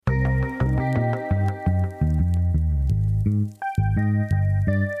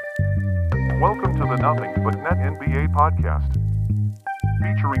Nothing But Net NBA podcast,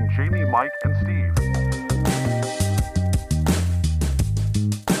 featuring Jamie, Mike, and Steve.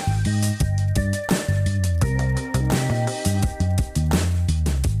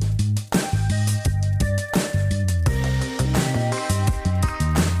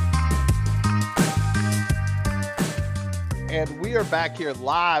 And we are back here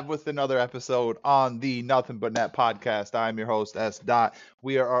live with another episode on the Nothing But Net podcast. I'm your host, S. Dot.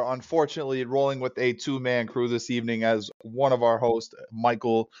 We are unfortunately rolling with a two-man crew this evening as one of our hosts,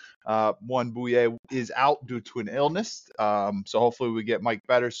 Michael Bouye, is out due to an illness. So hopefully we get Mike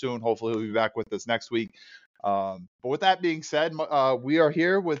better soon. Hopefully he'll be back with us next week. But with that being said, we are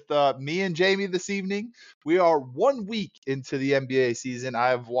here with me and Jamie this evening. We are 1 week into the NBA season. I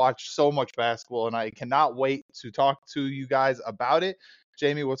have watched so much basketball, and I cannot wait to talk to you guys about it.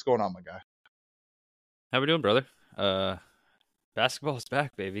 Jamie, what's going on, my guy? How we doing, brother? Basketball is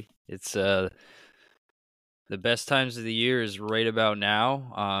back, baby. It's the best times of the year is right about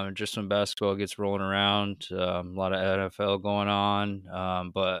now. Just when basketball gets rolling around, a lot of NFL going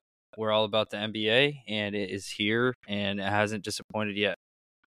on, but we're all about the NBA, and it is here, and it hasn't disappointed yet.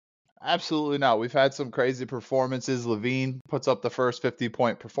 Absolutely not. We've had some crazy performances. LaVine puts up the first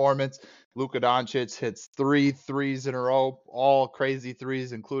 50-point performance. Luka Doncic hits 3 threes in a row, all crazy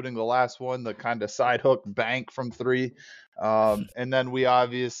threes, including the last one, the kind of side hook bank from 3. And then we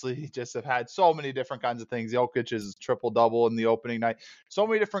obviously just have had so many different kinds of things. Jokic's triple-double in the opening night. So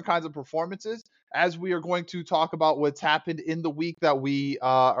many different kinds of performances. As we are going to talk about what's happened in the week that we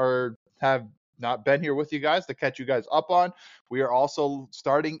have not been here with you guys to catch you guys up on. We are also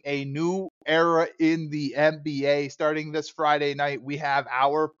starting a new era in the NBA. Starting this Friday night, we have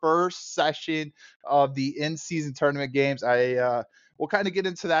our first session of the in-season tournament games. We'll kind of get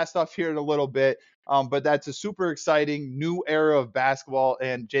into that stuff here in a little bit, but that's a super exciting new era of basketball.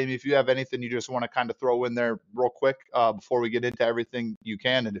 And Jamie, if you have anything you just want to kind of throw in there real quick before we get into everything, you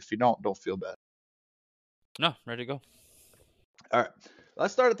can. And if you don't feel bad. No, ready to go. All right.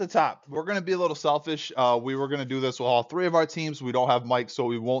 Let's start at the top. We're going to be a little selfish. We were going to do this with all 3 of our teams. We don't have Mike, so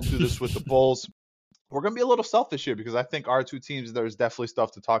we won't do this with the Bulls. We're going to be a little selfish here because I think our 2 teams, there's definitely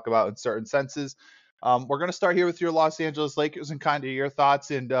stuff to talk about in certain senses. We're going to start here with your Los Angeles Lakers and kind of your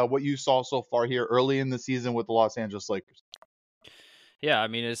thoughts and what you saw so far here early in the season with the Los Angeles Lakers. Yeah, I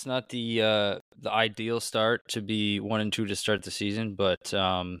mean, it's not the ideal start to be 1-2 to start the season, but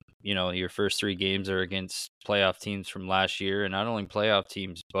your first 3 games are against playoff teams from last year, and not only playoff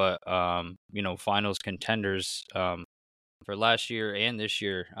teams, but finals contenders for last year and this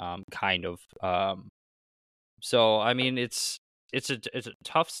year, kind of. So I mean, it's a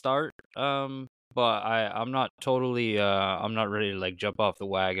tough start, but I'm not totally I'm not ready to like jump off the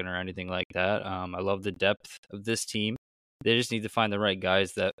wagon or anything like that. I love the depth of this team. They just need to find the right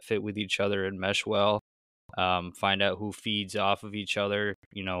guys that fit with each other and mesh well. Find out who feeds off of each other,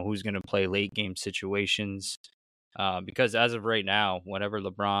 who's going to play late game situations. Because as of right now, whenever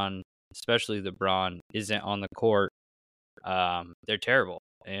especially LeBron, isn't on the court, they're terrible.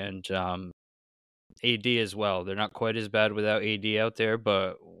 And AD as well. They're not quite as bad without AD out there,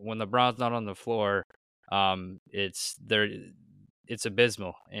 but when LeBron's not on the floor, it's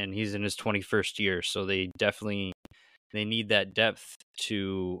abysmal, and he's in his 21st year, so they need that depth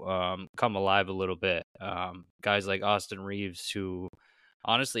to come alive a little bit. Guys like Austin Reeves, who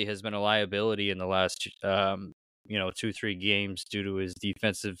honestly has been a liability in the last 2-3 games due to his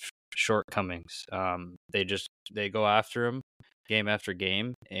defensive shortcomings. They go after him game after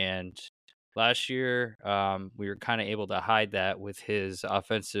game, and last year we were kind of able to hide that with his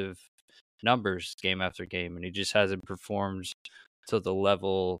offensive numbers game after game, and he just hasn't performed to the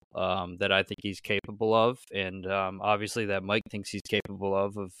level that I think he's capable of, and obviously that Mike thinks he's capable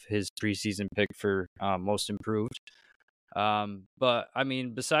of his preseason pick for most improved. But I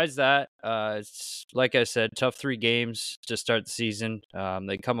mean, besides that, it's like I said, tough 3 games to start the season.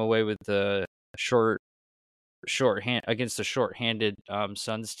 They come away with the against the short-handed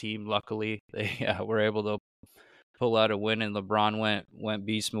Suns team. Luckily, they were able to pull out a win, and LeBron went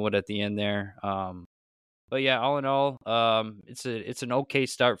beast mode at the end there. But yeah, all in all, it's an okay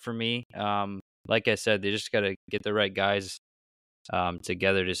start for me. Like I said, they just got to get the right guys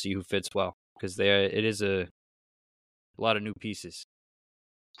together to see who fits well, because it is a lot of new pieces.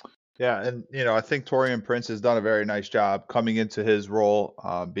 Yeah, and I think Taurean Prince has done a very nice job coming into his role,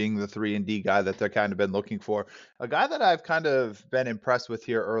 being the 3-and-D guy that they're kind of been looking for. A guy that I've kind of been impressed with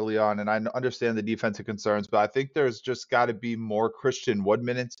here early on, and I understand the defensive concerns, but I think there's just got to be more Christian Wood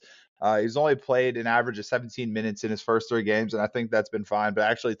minutes. He's only played an average of 17 minutes in his first 3 games, and I think that's been fine. But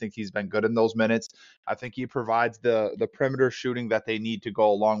I actually think he's been good in those minutes. I think he provides the perimeter shooting that they need to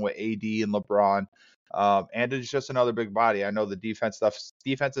go along with AD and LeBron. And it's just another big body. I know the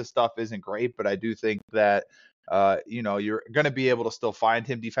defensive stuff isn't great, but I do think that you're going to be able to still find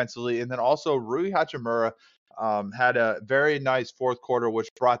him defensively. And then also Rui Hachimura had a very nice fourth quarter, which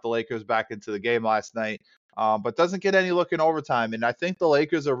brought the Lakers back into the game last night. But doesn't get any look in overtime. And I think the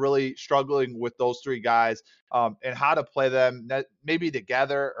Lakers are really struggling with those 3 guys and how to play them maybe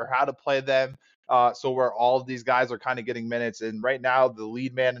together or how to play them so where all of these guys are kind of getting minutes. And right now, the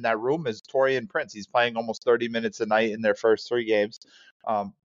lead man in that room is Taurean Prince. He's playing almost 30 minutes a night in their first 3 games.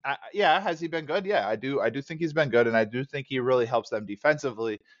 Has he been good? Yeah, I do think he's been good, and I do think he really helps them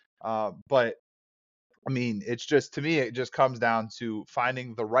defensively. But I mean, it's just, to me, it just comes down to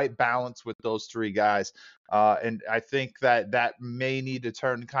finding the right balance with those 3 guys. And I think that may need to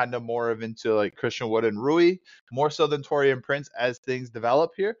turn kind of more of into like Christian Wood and Rui, more so than Taurean Prince as things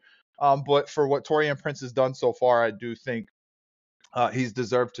develop here. But for what Taurean Prince has done so far, I do think he's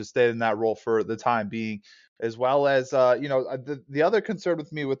deserved to stay in that role for the time being, as well as the other concern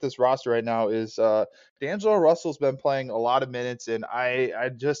with me with this roster right now is D'Angelo Russell's been playing a lot of minutes, and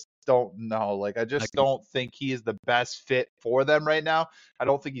I just don't know. Like, I just don't think he is the best fit for them right now. I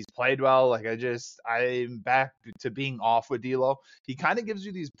don't think he's played well. Like, I'm back to being off with D'Lo. He kind of gives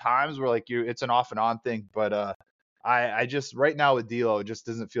you these times where like it's an off and on thing, but I just right now with D'Lo, it just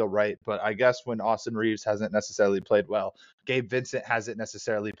doesn't feel right. But I guess when Austin Reeves hasn't necessarily played well, Gabe Vincent hasn't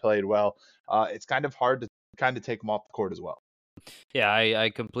necessarily played well, it's kind of hard to kind of take him off the court as well. Yeah, I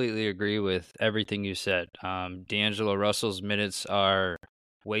completely agree with everything you said. D'Angelo Russell's minutes are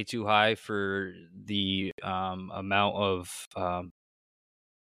way too high for the amount of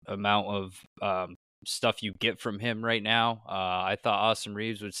stuff you get from him right now. I thought Austin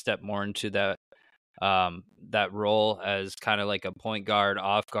Reeves would step more into that role as kind of like a point guard,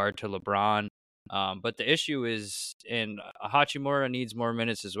 off guard to LeBron. But the issue is, and Hachimura needs more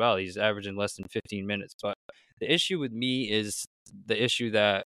minutes as well. He's averaging less than 15 minutes. But the issue with me is the issue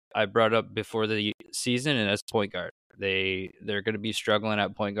that I brought up before the season, and that's point guard. They're going to be struggling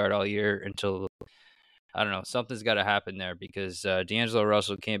at point guard all year until, I don't know, something's got to happen there, because D'Angelo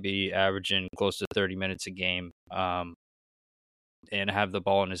Russell can't be averaging close to 30 minutes a game and have the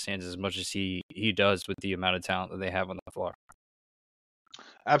ball in his hands as much as he does with the amount of talent that they have on the floor.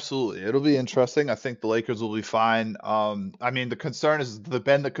 Absolutely. It'll be interesting. I think the Lakers will be fine. I mean, the concern has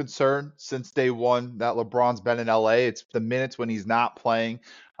been the concern since day one that LeBron's been in LA. It's the minutes when he's not playing.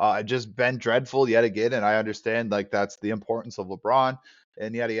 Just been dreadful yet again. And I understand like that's the importance of LeBron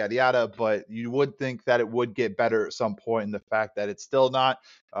and yada, yada, yada. But you would think that it would get better at some point. And the fact that it's still not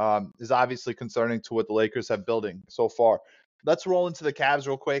is obviously concerning to what the Lakers have building so far. Let's roll into the Cavs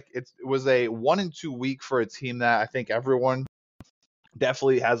real quick. It was a 1-2 week for a team that I think everyone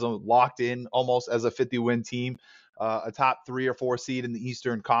definitely has them locked in almost as a 50-win team, a top 3 or 4 seed in the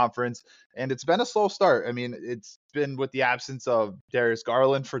Eastern Conference. And it's been a slow start. I mean, it's been with the absence of Darius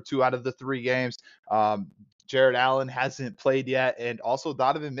Garland for 2 out of the 3 games. Jared Allen hasn't played yet. And also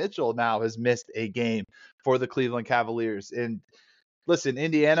Donovan Mitchell now has missed a game for the Cleveland Cavaliers. And listen,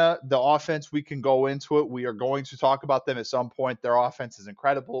 Indiana, the offense, we can go into it. We are going to talk about them at some point. Their offense is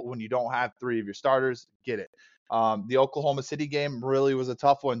incredible. When you don't have 3 of your starters, get it. The Oklahoma City game really was a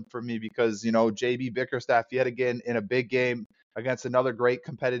tough one for me because, JB Bickerstaff yet again in a big game against another great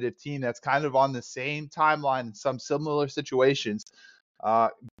competitive team that's kind of on the same timeline in some similar situations.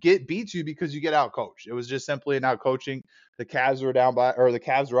 Beats you because you get out coached. It was just simply an out coaching. The Cavs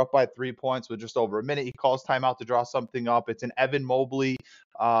were up by 3 points with just over a minute. He calls timeout to draw something up. It's an Evan Mobley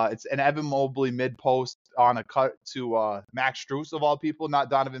mid post on a cut to Max Strus of all people, not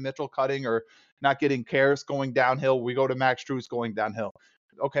Donovan Mitchell cutting or not getting Karras going downhill. We go to Max Strus going downhill.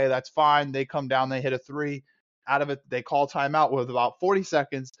 Okay, that's fine. They come down, they hit a 3. Out of it, they call timeout with about 40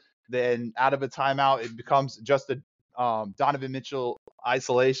 seconds. Then out of a timeout, it becomes just a Donovan Mitchell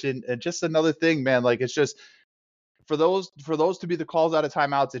isolation. And just another thing, man, like it's just for those to be the calls out of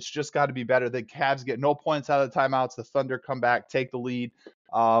timeouts, it's just got to be better. The Cavs get no points out of the timeouts. The Thunder come back, take the lead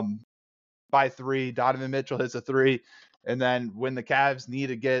by 3. Donovan Mitchell hits a 3. And then when the Cavs need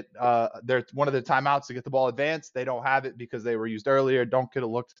to get one of their timeouts to get the ball advanced, they don't have it because they were used earlier. Don't get a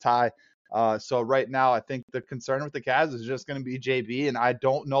look to tie. So right now, I think the concern with the Cavs is just going to be JB, and I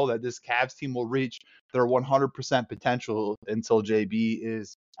don't know that this Cavs team will reach their 100% potential until JB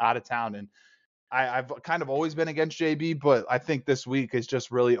is out of town. And I've kind of always been against JB, but I think this week has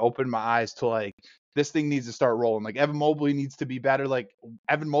just really opened my eyes to like this thing needs to start rolling. Like Evan Mobley needs to be better. Like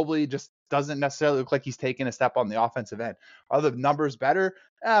Evan Mobley just doesn't necessarily look like he's taking a step on the offensive end. Are the numbers better?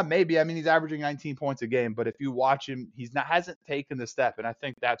 Maybe. I mean, he's averaging 19 points a game, but if you watch him, hasn't taken the step, and I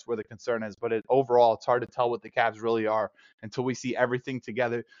think that's where the concern is. But overall, it's hard to tell what the Cavs really are until we see everything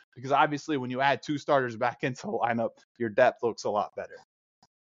together. Because obviously, when you add 2 starters back into the lineup, your depth looks a lot better.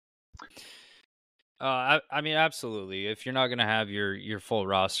 I mean, absolutely. If you're not going to have your full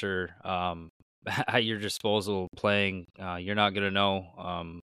roster at your disposal playing, you're not going to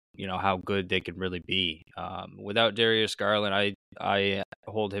know, how good they could really be. Without Darius Garland, I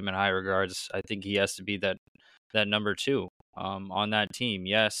hold him in high regards. I think he has to be that number 2 on that team.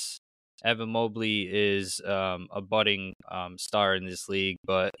 Yes, Evan Mobley is a budding star in this league,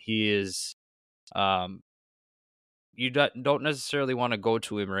 but he is. You don't necessarily want to go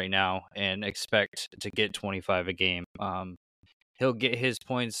to him right now and expect to get 25 a game. He'll get his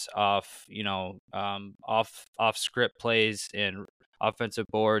points off, off script plays and offensive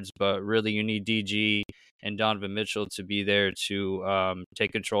boards, but really you need DG and Donovan Mitchell to be there to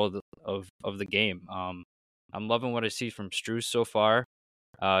take control of the game. I'm loving what I see from Strus so far.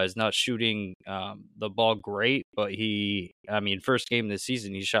 Is not shooting the ball great, but first game of the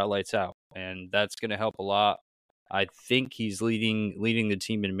season, he shot lights out, and that's going to help a lot. I think he's leading the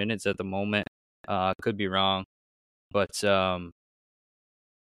team in minutes at the moment. Could be wrong, but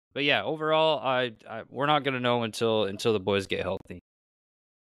yeah, overall, we're not gonna know until the boys get healthy.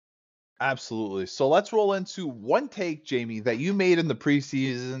 Absolutely. So let's roll into one take, Jamie, that you made in the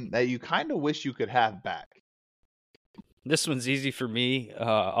preseason that you kind of wish you could have back. This one's easy for me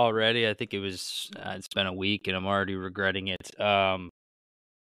already. I think it's been a week, and I'm already regretting it.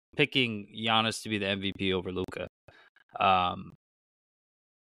 Picking Giannis to be the MVP over Luka. I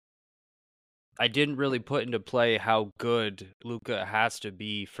didn't really put into play how good Luka has to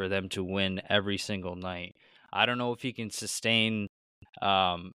be for them to win every single night. I don't know if he can sustain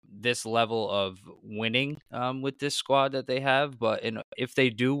this level of winning with this squad that they have, but if they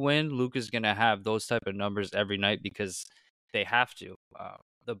do win, Luka's going to have those type of numbers every night because they have to.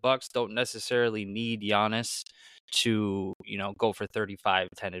 The Bucks don't necessarily need Giannis to, go for 35,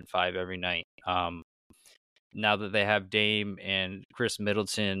 10 and 5 every night. Now that they have Dame and Chris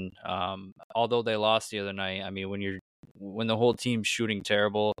Middleton, although they lost the other night, I mean, when the whole team's shooting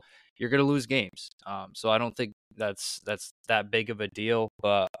terrible, you're going to lose games. So I don't think that's that big of a deal.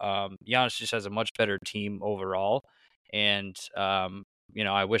 But Giannis just has a much better team overall, and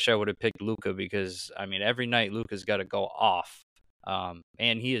I wish I would have picked Luka because every night Luka's got to go off,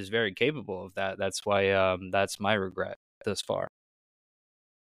 and he is very capable of that. That's why that's my regret thus far.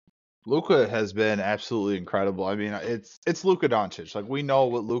 Luka has been absolutely incredible. I mean, it's Luka Doncic. Like, we know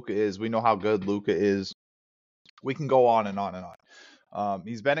what Luka is. We know how good Luka is. We can go on and on and on.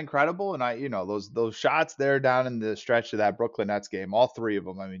 He's been incredible, and those shots there down in the stretch of that Brooklyn Nets game, all 3 of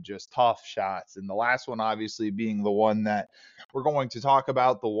them. I mean, just tough shots. And the last one, obviously, being the one that we're going to talk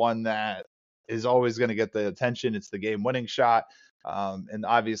about, the one that is always going to get the attention. It's the game-winning shot. And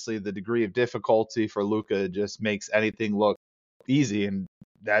obviously, the degree of difficulty for Luka just makes anything look easy. And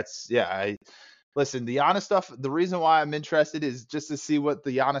listen, the Giannis stuff, the reason why I'm interested is just to see what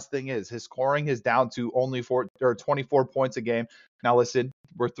the Giannis thing is. His scoring is down to only 24 points a game. Now, listen,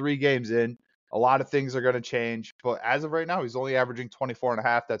 we're 3 games in. A lot of things are going to change. But as of right now, he's only averaging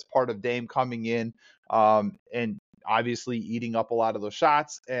 24.5. That's part of Dame coming in and obviously eating up a lot of those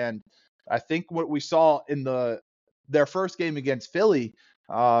shots. And I think what we saw in their first game against Philly,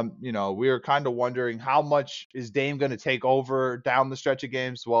 we were kind of wondering how much is Dame going to take over down the stretch of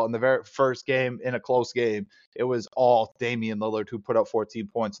games. Well, in the very first game, in a close game, it was all Damian Lillard who put up 14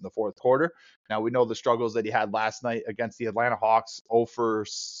 points in the fourth quarter. Now, we know the struggles that he had last night against the Atlanta Hawks, 0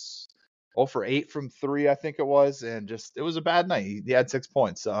 for 8 from 3, I think it was. And it was a bad night. He had 6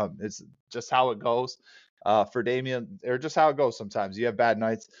 points. It's just how it goes for Damian, or just how it goes sometimes. You have bad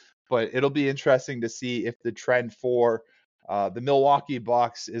nights. But it'll be interesting to see if the trend for the Milwaukee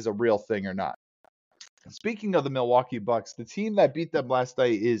Bucks is a real thing or not. Speaking of the Milwaukee Bucks, the team that beat them last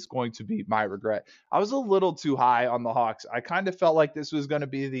night is going to be my regret. I was a little too high on the Hawks. I kind of felt like this was going to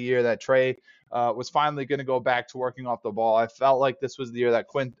be the year that Trey was finally going to go back to working off the ball. I felt like this was the year that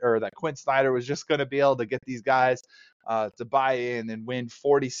Quinn Snyder was just going to be able to get these guys to buy in and win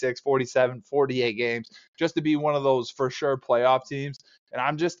 46, 47, 48 games just to be one of those for sure playoff teams. And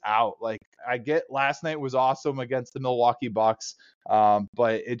I'm just out. Like, I get last night was awesome against the Milwaukee Bucks,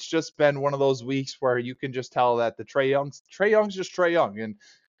 but it's just been one of those weeks where you can just tell that the Trae Young's just Trae Young, and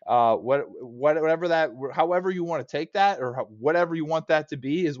however you want to take that or whatever you want that to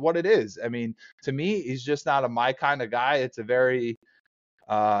be is what it is. I mean, to me, he's just not my kind of guy. It's a very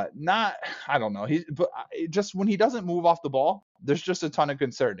Not, I don't know. But just when he doesn't move off the ball, there's just a ton of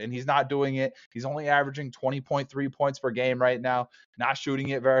concern, and he's not doing it. He's only averaging 20.3 points per game right now, not shooting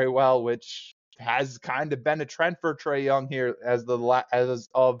it very well, which has kind of been a trend for Trae Young here as of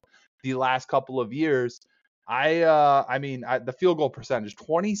the last couple of years. The field goal percentage,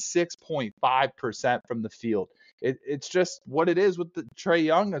 26.5% from the field. It's just what it is with Trae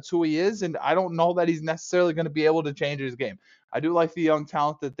Young. That's who he is, and I don't know that he's necessarily going to be able to change his game. I do like the young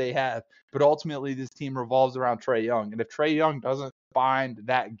talent that they have, but ultimately this team revolves around Trae Young. And if Trae Young doesn't find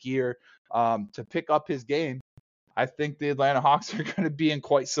that gear to pick up his game, I think the Atlanta Hawks are going to be in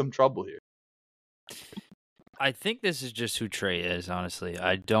quite some trouble here. I think this is just who Trae is, honestly.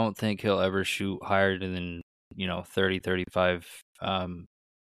 I don't think he'll ever shoot higher than, 30, 35%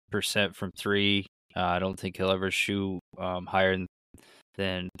 from three. I don't think he'll ever shoot higher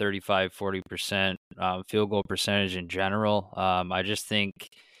than 35, 40% field goal percentage in general. I just think,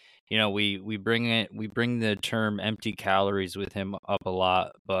 we bring the term empty calories with him up a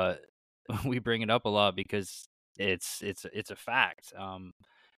lot, but we bring it up a lot because it's a fact.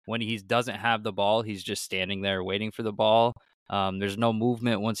 When he doesn't have the ball, he's just standing there waiting for the ball. There's no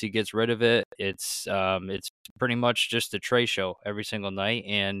movement once he gets rid of it. It's pretty much just a Trae show every single night,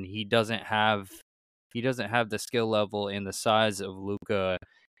 and he doesn't have the skill level and the size of Luka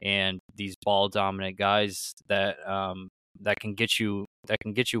and these ball dominant guys that can get you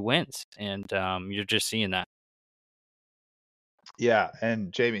wins, and you're just seeing that. Yeah,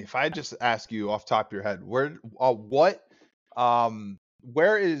 and Jamie, if I just ask you off the top of your head,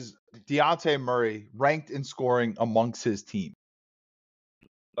 where is Dejounte Murray ranked in scoring amongst his team?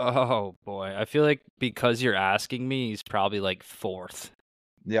 Oh boy, I feel like because you're asking me, he's probably like fourth.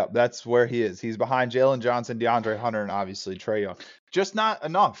 Yeah, that's where he is. He's behind Jalen Johnson, DeAndre Hunter, and obviously Trae Young. Just not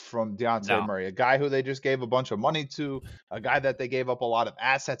enough from Dejounte Murray, a guy who they just gave a bunch of money to, a guy that they gave up a lot of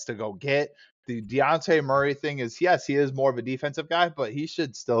assets to go get. The Dejounte Murray thing is, yes, he is more of a defensive guy, but he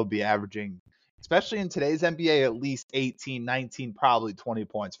should still be averaging, especially in today's NBA, at least 18, 19, probably 20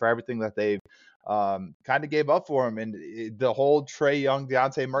 points for everything that they've kind of gave up for him. And the whole Trae Young,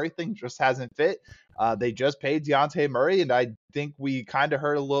 Dejounte Murray thing just hasn't fit. They just paid Dejounte Murray, and I think we kind of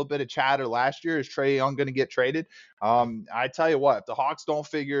heard a little bit of chatter last year. Is Trae Young going to get traded? I tell you what, if the Hawks don't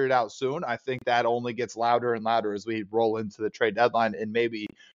figure it out soon, I think that only gets louder and louder as we roll into the trade deadline, and maybe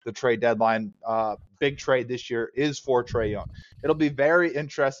the trade deadline big trade this year is for Trae Young. It'll be very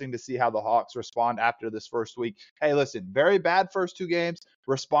interesting to see how the Hawks respond after this first week. Hey, listen, very bad first two games.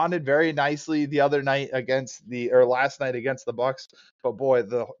 Responded very nicely the other night last night against the Bucks. But boy,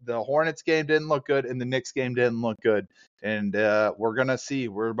 the Hornets game didn't look good, and the Knicks game didn't look good. And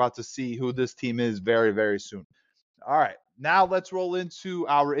we're about to see who this team is very, very soon. All right, now let's roll into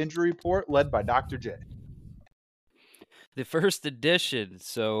our injury report led by Dr. J. The first edition.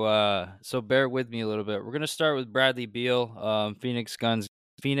 So bear with me a little bit. We're gonna start with Bradley Beal, Phoenix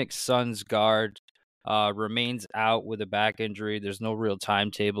Suns guard, remains out with a back injury. There's no real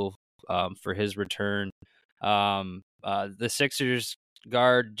timetable for his return. The Sixers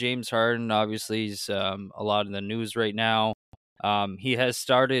guard James Harden, obviously, is a lot in the news right now. He has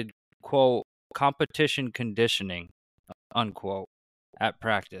started, quote, competition conditioning, unquote, at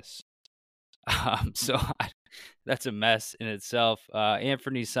practice. That's a mess in itself.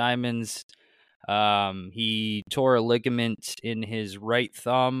 Anthony Simons, he tore a ligament in his right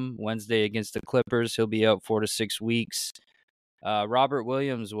thumb Wednesday against the Clippers. He'll be out 4 to 6 weeks. Robert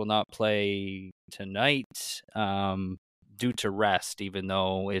Williams will not play tonight due to rest, even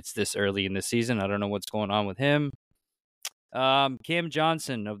though it's this early in the season. I don't know what's going on with him. Cam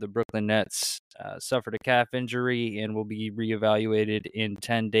Johnson of the Brooklyn Nets suffered a calf injury and will be reevaluated in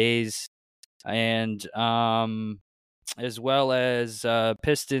 10 days. And as well as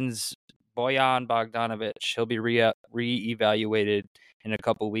Pistons Bojan Bogdanovic, he'll be reevaluated in a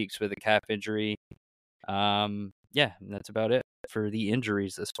couple weeks with a calf injury. Yeah, that's about it for the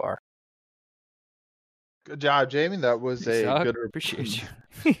injuries this far. Good job, Jamie. That was good. Appreciate you.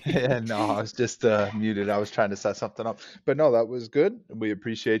 Yeah, no, I was just muted. I was trying to set something up, but no, that was good. We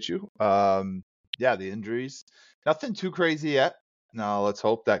appreciate you. Yeah, the injuries, nothing too crazy yet. No, let's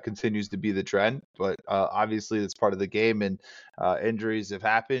hope that continues to be the trend. But obviously, it's part of the game, and injuries have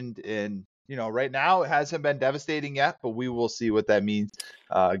happened. And right now it hasn't been devastating yet, but we will see what that means.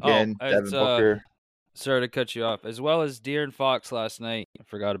 Devin Booker. Sorry to cut you off. As well as De'Aaron Fox last night. I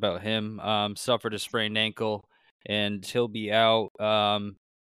forgot about him. Suffered a sprained ankle, and he'll be out.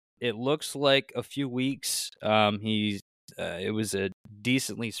 It looks like a few weeks. It was a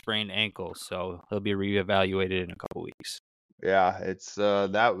decently sprained ankle, so he'll be reevaluated in a couple weeks. Yeah, it's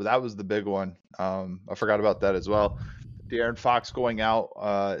that was the big one. I forgot about that as well. De'Aaron Fox going out.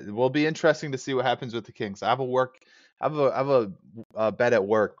 It will be interesting to see what happens with the Kings. I have a bet at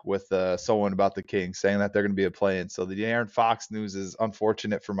work with someone about the Kings saying that they're going to be a play-in. So the De'Aaron Fox news is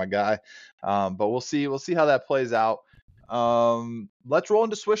unfortunate for my guy, but we'll see how that plays out. Let's roll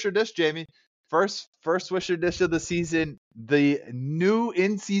into Swisher Dish, Jamie. First Swisher Dish of the season. The new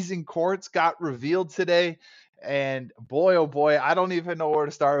in-season courts got revealed today. And boy, oh boy, I don't even know where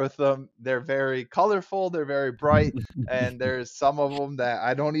to start with them. They're very colorful. They're very bright. And there's some of them that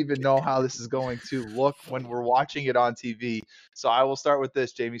I don't even know how this is going to look when we're watching it on TV. So I will start with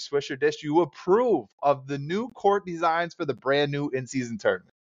this, Jamie. Swisher Dish, you approve of the new court designs for the brand new in-season tournament?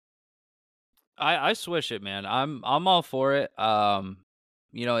 I swish it, man. I'm all for it.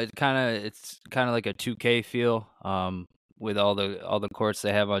 It's kind of like a 2K feel. With all the courts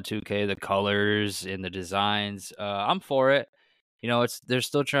they have on 2K, the colors and the designs. I'm for it. They're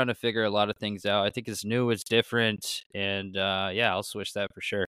still trying to figure a lot of things out. I think it's new, it's different, and I'll switch that for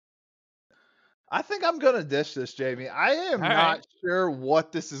sure. I think I'm going to dish this, Jamie. I am not sure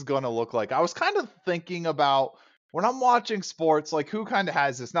what this is going to look like. I was kind of thinking about when I'm watching sports, like who kind of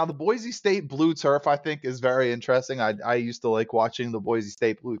has this. Now, the Boise State blue turf, I think, is very interesting. I used to like watching the Boise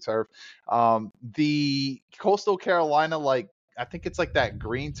State blue turf. The Coastal Carolina, like, I think it's like that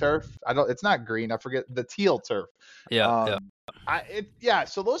green turf. It's not green. I forget the teal turf. Yeah.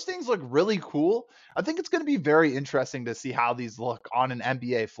 So those things look really cool. I think it's going to be very interesting to see how these look on an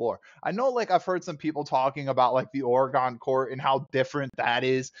NBA floor. I know, like, I've heard some people talking about like the Oregon court and how different that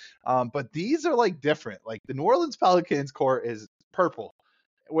is. But these are like different. Like the New Orleans Pelicans court is purple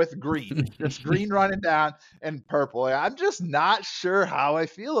with green, just green running down and purple. I'm just not sure how I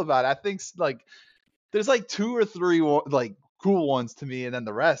feel about it. I think like there's like 2 or 3 like cool ones to me, and then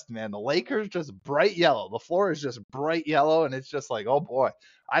the rest, man, the Lakers just bright yellow. The floor is just bright yellow, and it's just like, oh boy.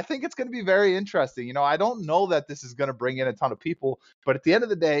 I think it's going to be very interesting. I don't know that this is going to bring in a ton of people, but at the end of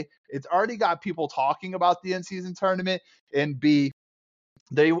the day, it's already got people talking about the in-season tournament, and the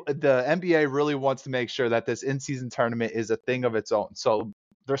NBA really wants to make sure that this in-season tournament is a thing of its own. So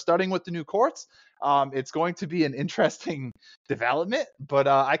they're starting with the new courts. It's going to be an interesting development, but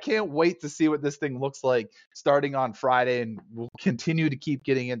I can't wait to see what this thing looks like starting on Friday, and we'll continue to keep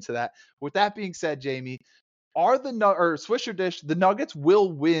getting into that. With that being said, Jamie, Swisher Dish, the Nuggets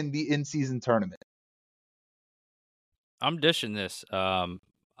will win the in-season tournament? I'm dishing this.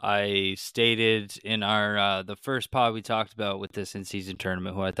 I stated in our the first pod we talked about with this in-season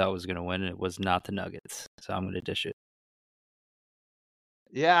tournament who I thought was going to win, and it was not the Nuggets. So I'm going to dish it.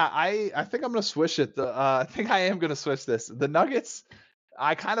 Yeah, I think I'm going to switch it. I think I am going to switch this. The Nuggets,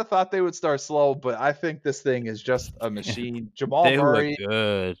 I kind of thought they would start slow, but I think this thing is just a machine. Jamal Murray. Look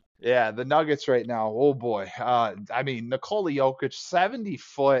good. Yeah, the Nuggets right now, oh boy. I mean, Nikola Jokic, 70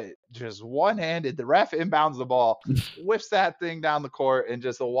 foot, just one-handed. The ref inbounds the ball, whips that thing down the court, and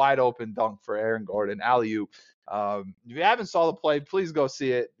just a wide open dunk for Aaron Gordon, alley-oop. If you haven't saw the play, please go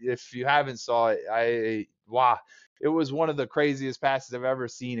see it. If you haven't saw it, wow. It was one of the craziest passes I've ever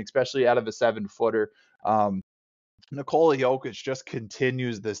seen, especially out of a 7-footer. Nikola Jokic just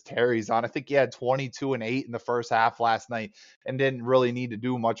continues this tear he's on. I think he had 22 and 8 in the first half last night and didn't really need to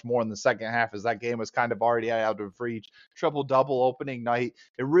do much more in the second half, as that game was kind of already out of reach. Triple-double opening night.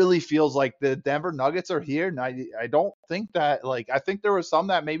 It really feels like the Denver Nuggets are here. And I don't think that, like, I think there was some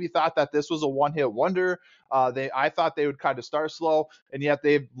that maybe thought that this was a one-hit wonder. I thought they would kind of start slow, and yet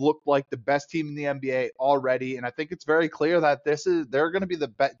they've looked like the best team in the NBA already. And I think it's very clear that they're going to be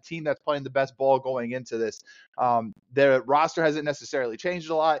the team that's playing the best ball going into this. Their roster hasn't necessarily changed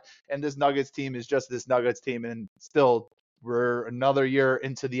a lot, and this Nuggets team is just this Nuggets team, and still we're another year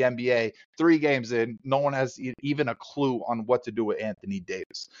into the NBA, 3 games in, no one has even a clue on what to do with Anthony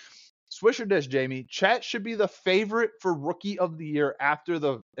Davis. Swisher Dish, Jamie, Chet should be the favorite for Rookie of the Year after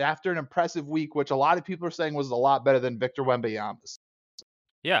an impressive week, which a lot of people are saying was a lot better than Victor Wembanyama's.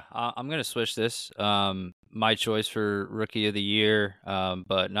 Yeah, I'm going to switch this. My choice for Rookie of the Year,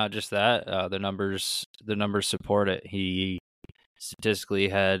 but not just that. The numbers support it. He statistically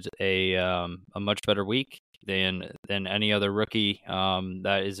had a much better week than any other rookie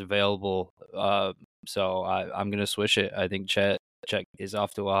that is available. So I'm going to switch it. I think Chet is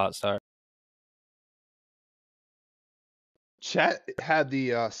off to a hot start. Chet had the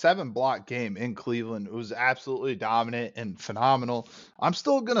 7-block game in Cleveland. It was absolutely dominant and phenomenal. I'm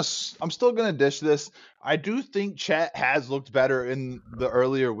still gonna dish this. I do think Chet has looked better in the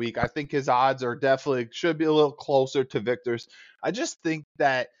earlier week. I think his odds are definitely should be a little closer to Victor's. I just think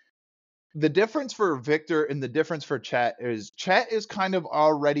that the difference for Victor and the difference for Chet is kind of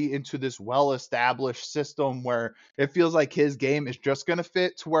already into this well-established system where it feels like his game is just going to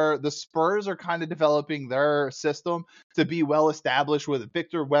fit, to where the Spurs are kind of developing their system to be well-established with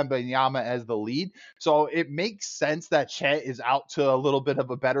Victor Wembanyama as the lead. So it makes sense that Chet is out to a little bit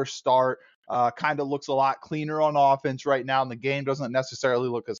of a better start. Kind of looks a lot cleaner on offense right now, and the game doesn't necessarily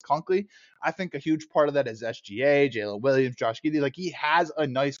look as clunky. I think a huge part of that is SGA, Jalen Williams, Josh Giddey. Like, he has a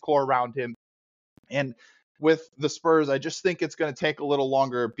nice core around him. And with the Spurs, I just think it's going to take a little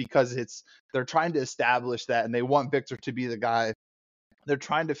longer because they're trying to establish that, and they want Victor to be the guy. They're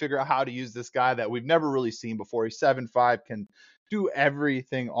trying to figure out how to use this guy that we've never really seen before. He's 7'5", can do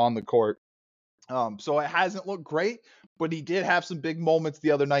everything on the court. So it hasn't looked great, but he did have some big moments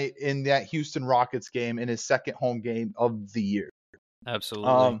the other night in that Houston Rockets game, in his second home game of the year.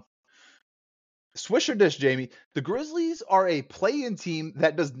 Absolutely. Swisher dish, Jamie. The Grizzlies are a play-in team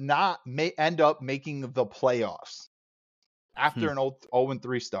that does not end up making the playoffs after an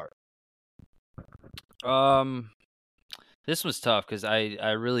 0-3 start. This was tough because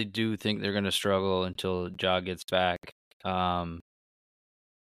I really do think they're gonna struggle until Ja gets back. I'm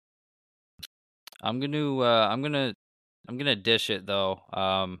gonna dish it though.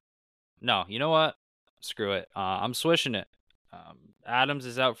 No, you know what? Screw it. I'm swishing it. Adams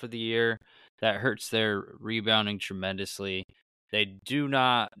is out for the year. That hurts their rebounding tremendously. They don't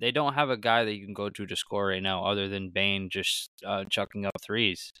have a guy that you can go to score right now other than Bane just chucking up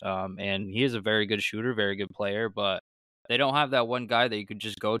threes. And he is a very good shooter, very good player, but they don't have that one guy that you could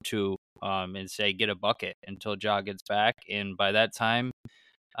just go to and say, get a bucket until Ja gets back. And by that time,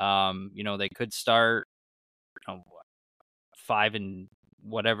 they could start 5 and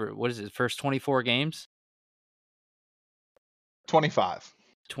whatever. What is it? First 24 games?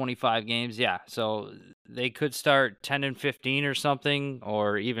 25 games. Yeah. So they could start 10 and 15 or something,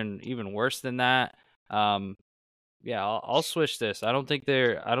 or even worse than that. Yeah, I'll switch this. I don't think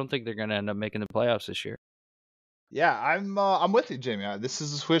they're going to end up making the playoffs this year. Yeah, I'm with you, Jamie. This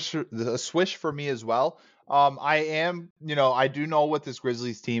is a swish for me as well. I do know what this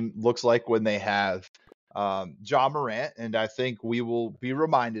Grizzlies team looks like when they have Ja Morant, and I think we will be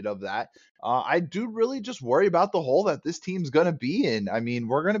reminded of that. I do really just worry about the hole that this team's going to be in. I mean,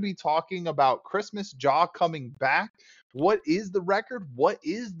 we're going to be talking about Christmas, Ja coming back. What is the record? What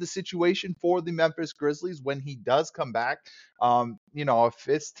is the situation for the Memphis Grizzlies when he does come back? If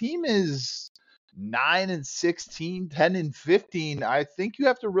his team is 9-16, 10-15, I think you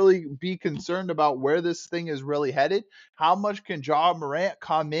have to really be concerned about where this thing is really headed. How much can Ja Morant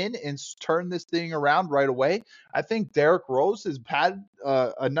come in and turn this thing around right away? I think Derrick Rose has had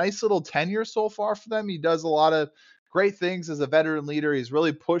a nice little tenure so far for them. He does a lot of great things as a veteran leader. He's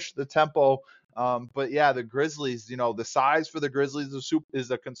really pushed the tempo. But yeah, the Grizzlies, the size for the Grizzlies is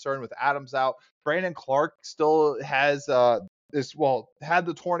a concern with Adams out. Brandon Clark still has had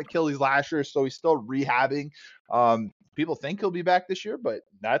the torn Achilles last year, so he's still rehabbing. People think he'll be back this year, but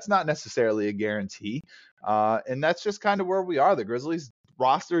that's not necessarily a guarantee. And that's just kind of where we are. The Grizzlies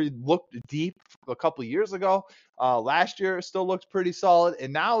roster looked deep a couple years ago. Last year it still looked pretty solid,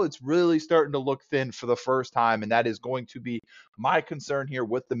 and now it's really starting to look thin for the first time, and that is going to be my concern here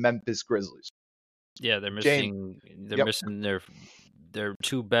with the Memphis Grizzlies. Yeah, they're missing missing their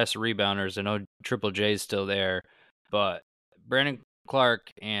two best rebounders. I know Triple J is still there, but Brandon Clark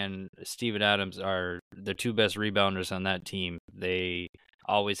and Steven Adams are the two best rebounders on that team. They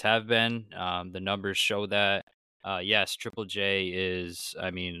always have been. The numbers show that. Yes, Triple J is,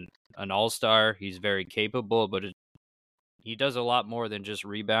 an all-star. He's very capable, but he does a lot more than just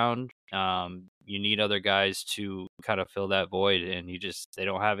rebound. You need other guys to kind of fill that void, and they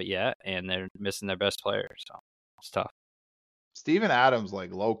don't have it yet, and they're missing their best player, so it's tough. Steven Adams,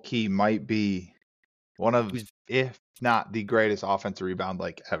 low-key, might be one of, if not the greatest offensive rebound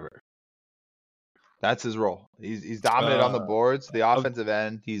ever. That's his role. He's dominant on the boards, the offensive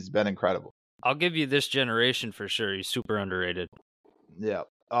end. He's been incredible. I'll give you this generation for sure. He's super underrated. Yeah.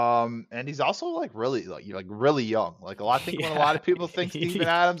 And he's also really young. When a lot of people think Steven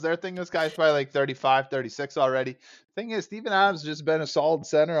Adams, they're thinking this guy's probably 35, 36 already. Thing is, Steven Adams has just been a solid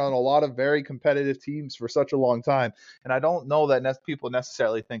center on a lot of very competitive teams for such a long time. And I don't know that people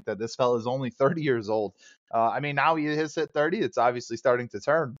necessarily think that this fella is only 30 years old. Now he has hit 30. It's obviously starting to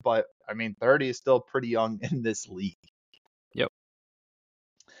turn, but 30 is still pretty young in this league. Yep.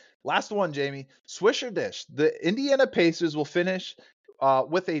 Last one, Jamie. Swisher dish. The Indiana Pacers will finish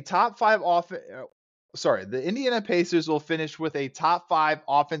with a top 5 the Indiana Pacers will finish with a top 5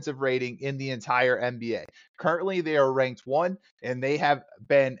 offensive rating in the entire NBA. Currently, they are ranked 1, and they have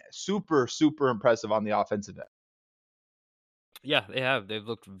been super, super impressive on the offensive end. Yeah, they have. They've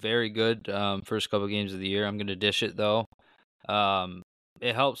looked very good first couple games of the year. I'm going to dish it, though. Um,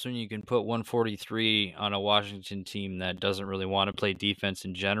 it helps when you can put 143 on a Washington team that doesn't really want to play defense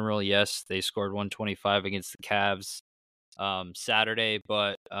in general. Yes, they scored 125 against the Cavs Saturday,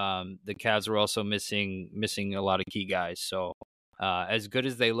 but the Cavs were also missing a lot of key guys. So as good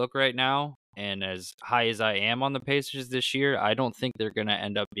as they look right now, and as high as I am on the Pacers this year, I don't think they're going to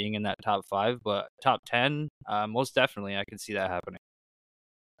end up being in that top 5, but top 10, most definitely, I can see that happening.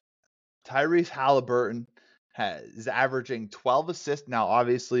 Tyrese Halliburton is averaging 12 assists now.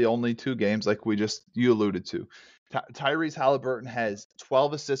 Obviously, only 2 games, like you alluded to. Tyrese Halliburton has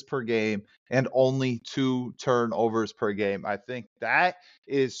 12 assists per game and only 2 turnovers per game. I think that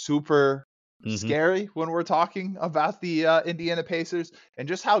is super scary when we're talking about the Indiana Pacers and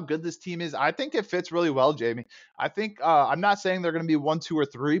just how good this team is. I think it fits really well, Jamie. I think I'm not saying they're going to be 1, 2, or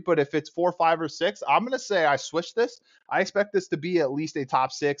 3, but if it's 4, 5, or 6, I'm going to say I switch this. I expect this to be at least a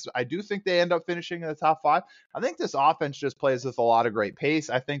top 6. I do think they end up finishing in the top 5. I think this offense just plays with a lot of great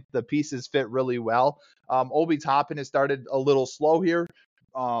pace. I think the pieces fit really well. Obi Toppin has started a little slow here.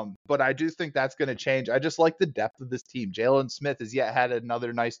 But I do think that's going to change. I just like the depth of this team. Jalen Smith has yet had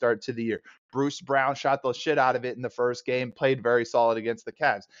another nice start to the year. Bruce Brown shot the shit out of it in the first game, played very solid against the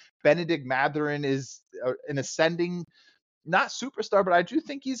Cavs. Benedict Mathurin is an ascending, not superstar, but I do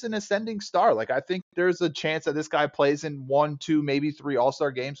think he's an ascending star. Like, I think there's a chance that this guy plays in 1, 2, maybe 3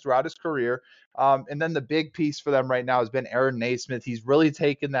 All-Star games throughout his career. And then the big piece for them right now has been Aaron Naismith. He's really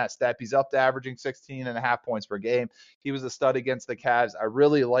taken that step. He's up to averaging 16.5 points per game. He was a stud against the Cavs. I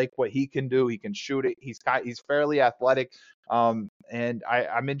really like what he can do. He can shoot it. He's fairly athletic. And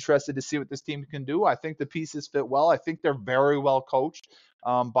I'm interested to see what this team can do. I think the pieces fit well. I think they're very well coached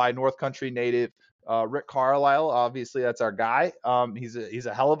by North Country native Rick Carlisle. Obviously, that's our guy. He's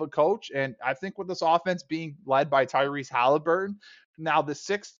a hell of a coach, and I think with this offense being led by Tyrese Halliburton, now the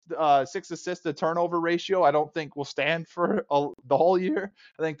 6 assist to turnover ratio, I don't think will stand for the whole year.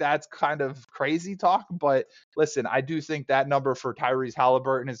 I think that's kind of crazy talk, but listen, I do think that number for Tyrese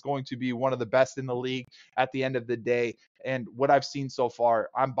Halliburton is going to be one of the best in the league at the end of the day. And what I've seen so far,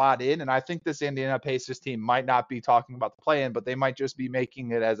 I'm bought in, and I think this Indiana Pacers team might not be talking about the play-in, but they might just be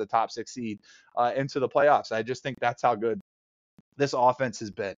making it as a top 6 seed into the playoffs. I just think that's how good this offense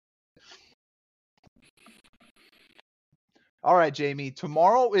has been. All right, Jamie,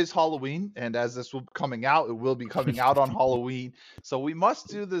 tomorrow is Halloween, and as this will be coming out, it will be coming out on Halloween. So we must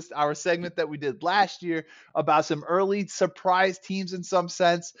do this, our segment that we did last year about some early surprise teams in some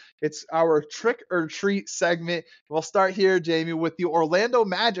sense. It's our trick or treat segment. We'll start here, Jamie, with the Orlando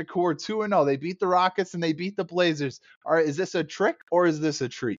Magic, who are 2-0. They beat the Rockets and they beat the Blazers. All right, is this a trick or is this a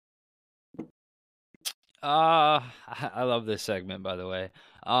treat? I love this segment, by the way.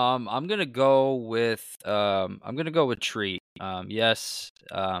 I'm gonna go with treat. Yes,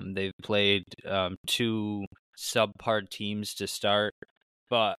 they've played 2 subpar teams to start,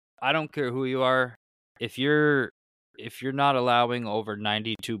 but I don't care who you are. If you're not allowing over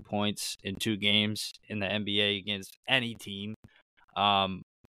 92 points in 2 games in the NBA against any team,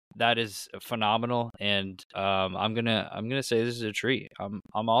 that is phenomenal, and I'm gonna say this is a treat. I'm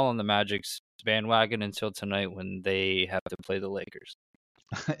all on the Magic's bandwagon until tonight when they have to play the Lakers.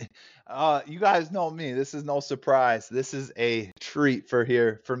 You guys know me. This is no surprise. This is a treat for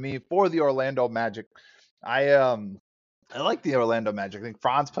me for the Orlando Magic. I like the Orlando Magic. I think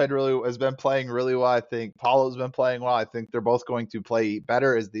Franz has been playing really well. I think Paulo's been playing well. I think they're both going to play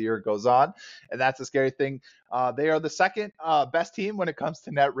better as the year goes on, and that's a scary thing. They are the second best team when it comes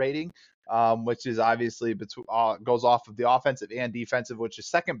to net rating, which is obviously goes off of the offensive and defensive, which is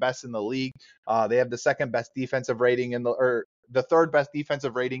second best in the league. They have the second best defensive rating the third best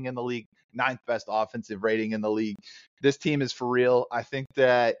defensive rating in the league, 9th best offensive rating in the league. This team is for real. I think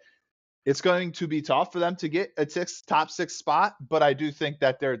that it's going to be tough for them to get a top 6 spot, but I do think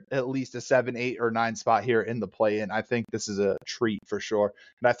that they're at least a 7, 8, or 9 spot here in the play-in. I think this is a treat for sure.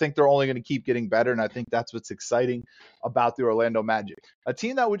 And I think they're only going to keep getting better, and I think that's what's exciting about the Orlando Magic. A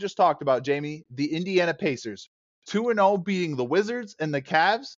team that we just talked about, Jamie, the Indiana Pacers, 2-0 beating the Wizards and the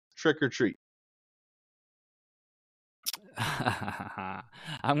Cavs, trick or treat.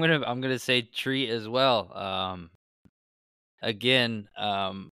 I'm gonna say treat as well. Again,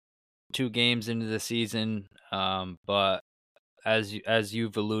 2 games into the season, but as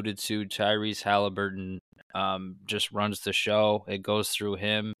you've alluded to, Tyrese Halliburton just runs the show. It goes through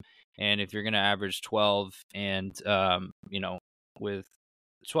him, and if you're gonna average 12 and with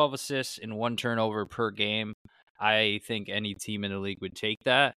 12 assists and 1 turnover per game, I think any team in the league would take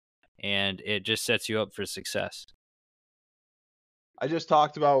that, and it just sets you up for success. I just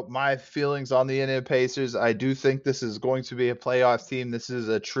talked about my feelings on the Indiana Pacers. I do think this is going to be a playoff team. This is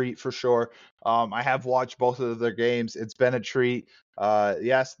a treat for sure. I have watched both of their games. It's been a treat.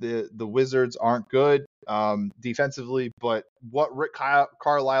 Yes, the Wizards aren't good defensively, but what Rick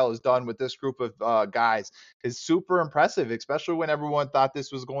Carlisle has done with this group of guys is super impressive, especially when everyone thought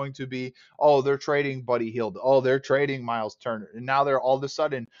this was going to be, oh, they're trading Buddy Hield. Oh, they're trading Miles Turner. And now they're all of a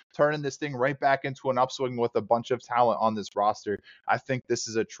sudden turning this thing right back into an upswing with a bunch of talent on this roster. I think this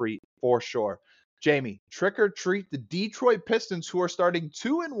is a treat for sure. Jamie, trick or treat the Detroit Pistons, who are starting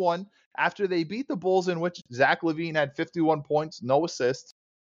 2-1 after they beat the Bulls, in which Zach LaVine had 51 points, no assists.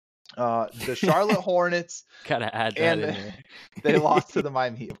 The Charlotte Hornets, Gotta add that and in there. they lost to the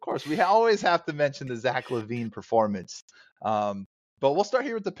Miami Heat. Of course, we always have to mention the Zach LaVine performance. But we'll start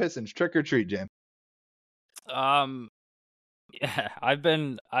here with the Pistons. Trick or treat, Jam. Yeah, I've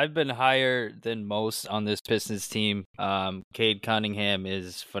been higher than most on this Pistons team. Cade Cunningham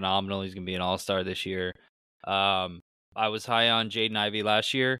is phenomenal. He's gonna be an all-star this year. I was high on Jaden Ivey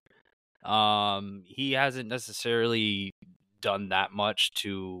last year. He hasn't necessarily done that much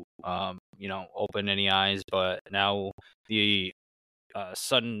to open any eyes, but now the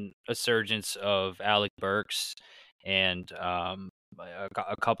sudden resurgence of Alec Burks and a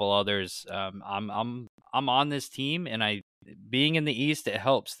couple others. I'm on this team, and being in the East, it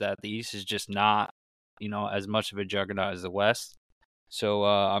helps that the East is just not as much of a juggernaut as the West. So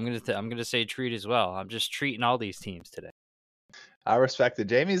I'm gonna say treat as well. I'm just treating all these teams today. I respect it.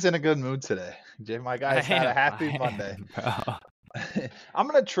 Jamie's in a good mood today. Jamie, my guy's had a happy Monday. I'm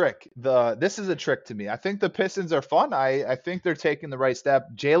gonna trick. This is a trick to me. I think the Pistons are fun. I think they're taking the right step.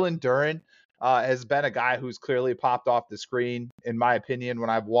 Jalen Duren has been a guy who's clearly popped off the screen, in my opinion, when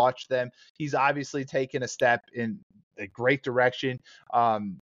I've watched them. He's obviously taken a step in a great direction.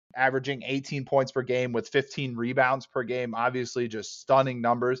 Averaging 18 points per game with 15 rebounds per game. Obviously, just stunning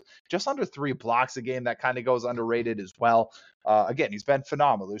numbers. Just under 3 blocks a game. That kind of goes underrated as well. Again, he's been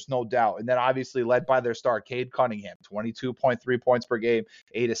phenomenal. There's no doubt. And then obviously led by their star, Cade Cunningham, 22.3 points per game,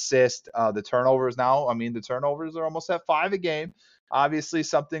 8 assists. The turnovers are almost at 5 a game. Obviously,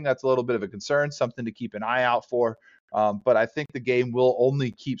 something that's a little bit of a concern, something to keep an eye out for. But I think the game will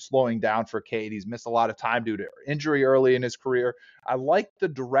only keep slowing down for Cade. He's missed a lot of time due to injury early in his career. I like the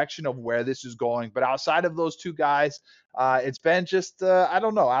direction of where this is going, but outside of those two guys, it's been just, I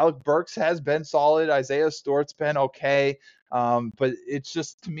don't know. Alec Burks has been solid. Isaiah Stewart's been okay. But it's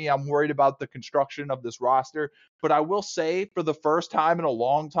just, to me, I'm worried about the construction of this roster. But I will say, for the first time in a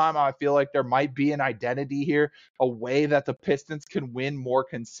long time, I feel like there might be an identity here, a way that the Pistons can win more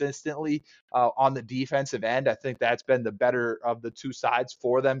consistently on the defensive end. I think that's been the better of the two sides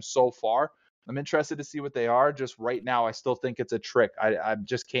for them so far. I'm interested to see what they are. Just right now, I still think it's a trick. I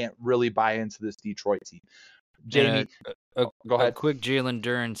just can't really buy into this Detroit team. Jamie, go ahead. A quick Jalen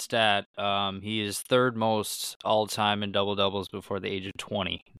Duren stat. He is third most all time in double doubles before the age of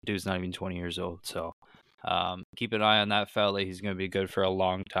 20. Dude's not even 20 years old. So keep an eye on that fella. He's going to be good for a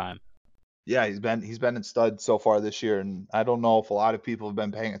long time. Yeah, he's been in stud so far this year, and I don't know if a lot of people have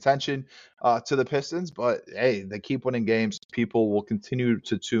been paying attention to the Pistons, but hey, they keep winning games. People will continue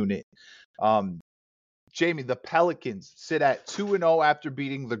to tune in. Jamie, the Pelicans sit at 2-0 after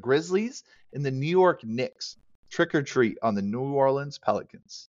beating the Grizzlies and the New York Knicks. Trick or treat on the New Orleans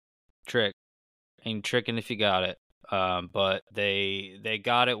Pelicans. Trick. Ain't tricking if you got it. But they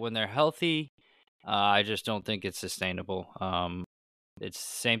got it when they're healthy. I just don't think it's sustainable. It's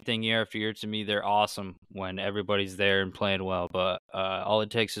the same thing year after year to me. They're awesome when everybody's there and playing well, but all it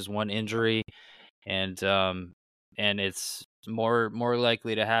takes is one injury, and it's more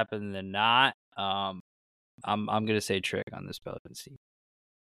likely to happen than not. I'm gonna say trick on this Pelicans team.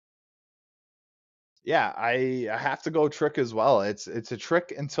 Yeah, I have to go trick as well. It's a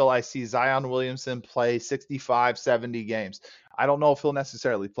trick until I see Zion Williamson play 65, 70 games. I don't know if he'll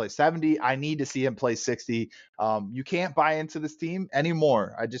necessarily play 70. I need to see him play 60. You can't buy into this team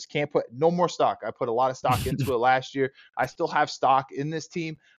anymore. I just can't put no more stock. I put a lot of stock into it last year. I still have stock in this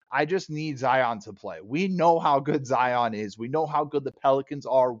team. I just need Zion to play. We know how good Zion is. We know how good the Pelicans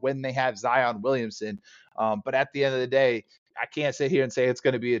are when they have Zion Williamson. But at the end of the day, I can't sit here and say it's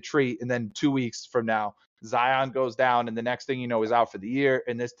going to be a treat, and then 2 weeks from now, Zion goes down, and the next thing you know, is out for the year,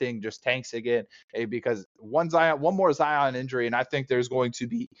 and this thing just tanks again. Because one more Zion injury, and I think there's going to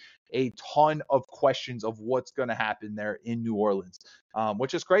be a ton of questions of what's going to happen there in New Orleans,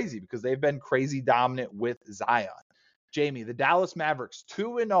 which is crazy because they've been crazy dominant with Zion. Jamie, the Dallas Mavericks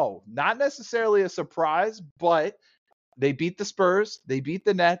 2-0, not necessarily a surprise, but they beat the Spurs, they beat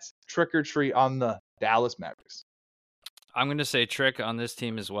the Nets. Trick or treat on the Dallas Mavericks. I'm going to say trick on this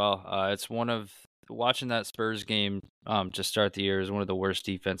team as well. It's one of watching that Spurs game to start the year is one of the worst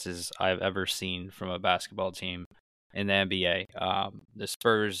defenses I've ever seen from a basketball team in the NBA. The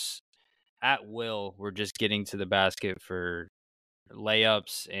Spurs at will were just getting to the basket for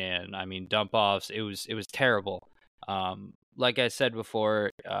layups and dump offs. It was terrible. Like I said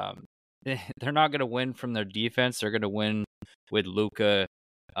before, they're not going to win from their defense. They're going to win with Luka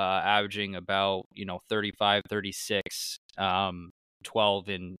averaging about 35, 36, 12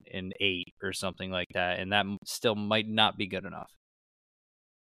 and 8 or something like that, and that still might not be good enough.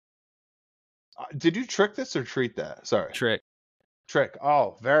 Did you trick this or treat that? Sorry. Trick.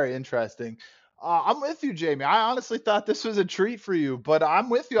 Oh, very interesting. I'm with you, Jamie. I honestly thought this was a treat for you, but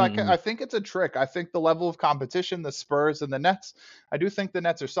I'm with you. I think it's a trick. I think the level of competition, the Spurs and the Nets, I do think the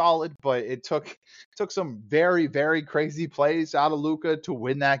Nets are solid, but it took some very, very crazy plays out of Luka to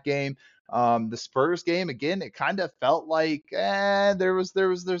win that game. The Spurs game, again, it kind of felt like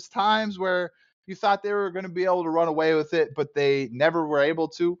there's times where you thought they were going to be able to run away with it, but they never were able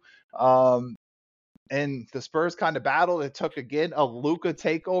to. And the Spurs kind of battled. It took, again, a Luka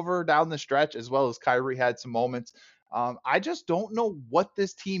takeover down the stretch, as well as Kyrie had some moments. I just don't know what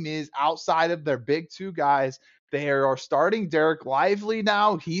this team is outside of their big two guys. They are starting Derek Lively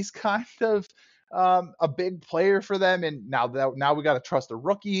now. He's kind of a big player for them. And now we got to trust a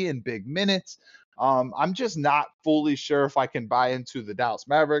rookie in big minutes. I'm just not fully sure if I can buy into the Dallas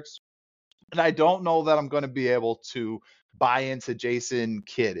Mavericks. And I don't know that I'm going to be able to buy into Jason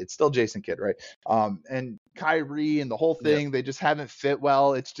Kidd. It's still Jason Kidd, right? And Kyrie and the whole thing, They just haven't fit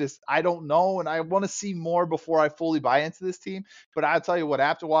well. It's just, I don't know. And I want to see more before I fully buy into this team. But I'll tell you what,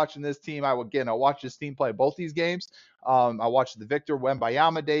 after watching this team, I watched this team play both these games. I watched the Victor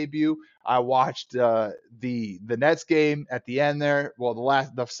Wembanyama debut. I watched the Nets game at the end there. Well,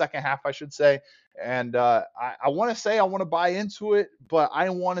 the second half, I should say. And I want to buy into it, but I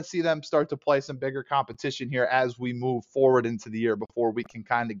want to see them start to play some bigger competition here as we move forward into the year before we can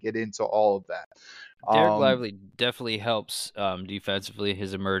kind of get into all of that. Derek Lively definitely helps defensively,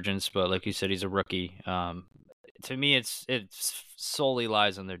 his emergence, but like you said, he's a rookie. To me, it solely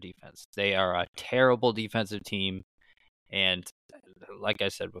lies on their defense. They are a terrible defensive team, and like I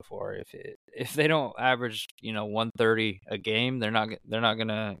said before, if they don't average 130 a game, they're not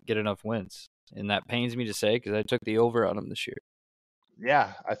gonna get enough wins. And that pains me to say because I took the over on him this year.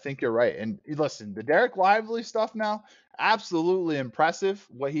 Yeah, I think you're right. And listen, the Derek Lively stuff now, absolutely impressive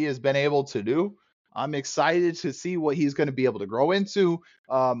what he has been able to do. I'm excited to see what he's going to be able to grow into.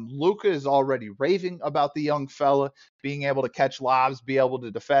 Luka is already raving about the young fella being able to catch lobs, be able to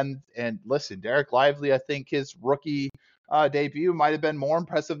defend. And listen, Derek Lively, I think his rookie debut might have been more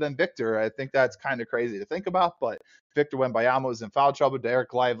impressive than Victor. I think that's kind of crazy to think about, but Victor Wembanyama was in foul trouble.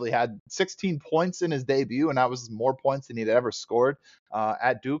 Derek Lively had 16 points in his debut, and that was more points than he'd ever scored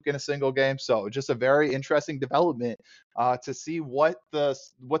at Duke in a single game. So just a very interesting development to see what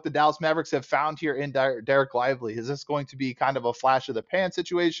the Dallas Mavericks have found here in Derek Lively. Is this going to be kind of a flash of the pan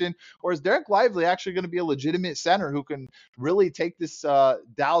situation, or is Derek Lively actually going to be a legitimate center who can really take this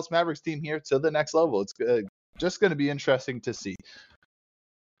Dallas Mavericks team here to the next level? It's just going to be interesting to see.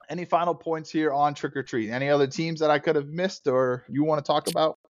 Any final points here on Trick or Treat? Any other teams that I could have missed or you want to talk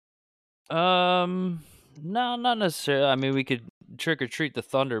about? No, not necessarily. I mean, we could trick or treat the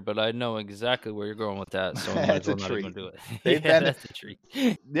Thunder, but I know exactly where you're going with that, so I might as well not even do it. That's a treat.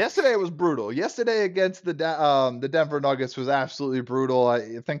 Yesterday was brutal. Yesterday against the Denver Nuggets was absolutely brutal.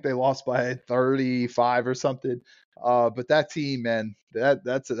 I think they lost by 35 or something. But that team, man,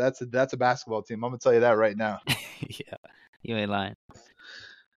 that's a basketball team. I'm gonna tell you that right now. Yeah, you ain't lying.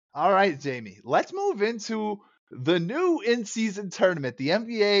 All right, Jamie, let's move into the new in-season tournament. The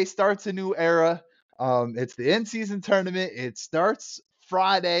NBA starts a new era. It's the in-season tournament. It starts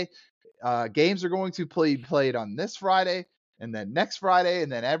Friday. Games are going to be played on this Friday, and then next Friday, and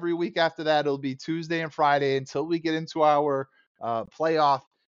then every week after that, it'll be Tuesday and Friday until we get into our playoff.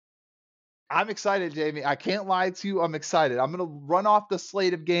 I'm excited, Jamie. I can't lie to you. I'm excited. I'm going to run off the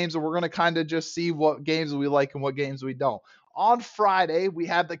slate of games, and we're going to kind of just see what games we like and what games we don't. On Friday, we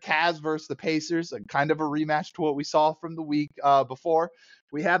have the Cavs versus the Pacers, a kind of a rematch to what we saw from the week before.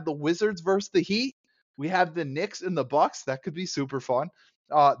 We have the Wizards versus the Heat. We have the Knicks and the Bucks. That could be super fun.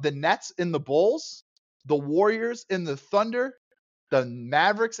 The Nets and the Bulls. The Warriors and the Thunder. The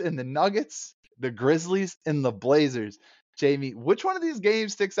Mavericks and the Nuggets. The Grizzlies and the Blazers. Jamie, which one of these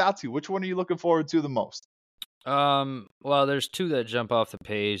games sticks out to you? Which one are you looking forward to the most? Well, there's two that jump off the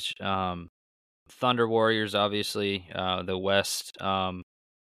page. Thunder Warriors, obviously, the West kind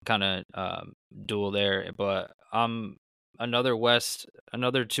of duel there, but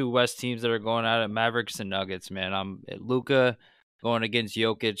another two West teams that are going at it, Mavericks and Nuggets, man. I'm Luka going against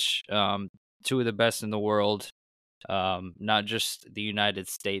Jokic. two of the best in the world, not just the United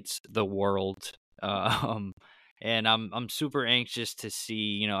States, the world. And I'm super anxious to see,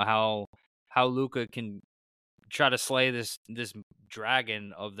 you know, how Luka can try to slay this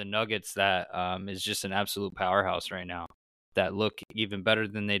dragon of the Nuggets that is just an absolute powerhouse right now. That look even better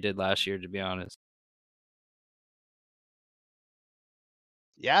than they did last year, to be honest.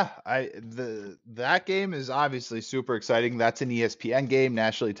 Yeah, that game is obviously super exciting. That's an ESPN game,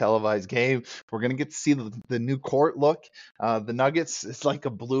 nationally televised game. We're gonna get to see the new court look. The Nuggets, it's like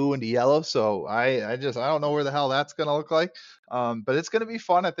a blue and a yellow, so I don't know where the hell that's gonna look like. But it's gonna be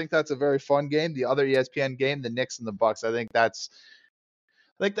fun. I think that's a very fun game. The other ESPN game, the Knicks and the Bucks, I think that's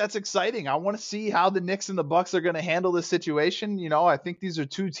exciting. I want to see how the Knicks and the Bucks are going to handle this situation. You know, I think these are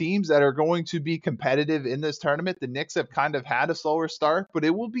two teams that are going to be competitive in this tournament. The Knicks have kind of had a slower start, but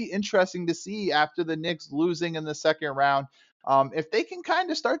it will be interesting to see after the Knicks losing in the second round, if they can kind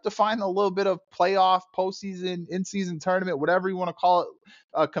of start to find a little bit of playoff, postseason, in-season tournament, whatever you want to call it,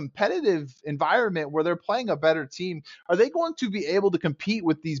 a competitive environment where they're playing a better team. Are they going to be able to compete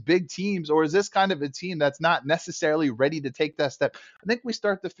with these big teams, or is this kind of a team that's not necessarily ready to take that step? I think we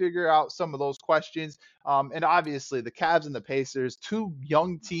start to figure out some of those questions. And obviously, the Cavs and the Pacers, two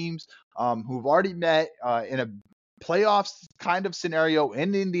young teams who've already met in a playoffs kind of scenario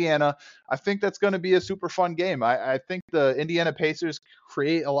in Indiana. I think that's going to be a super fun game. I think the Indiana Pacers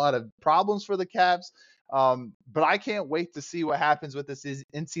create a lot of problems for the Cavs. But I can't wait to see what happens with this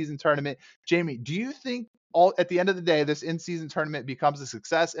in-season tournament. Jamie, do you think at the end of the day, this in-season tournament becomes a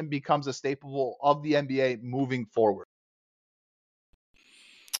success and becomes a staple of the NBA moving forward?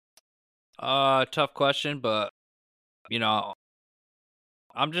 Tough question, but you know,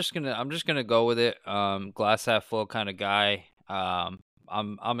 I'm just gonna go with it. Glass half full kind of guy.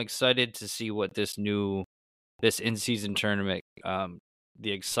 I'm excited to see what this in-season tournament,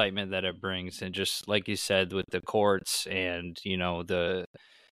 the excitement that it brings, and just like you said, with the courts and, you know, the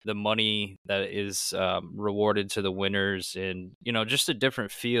money that is rewarded to the winners, and, you know, just a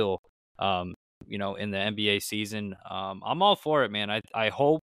different feel, you know, in the NBA season. I'm all for it, man. I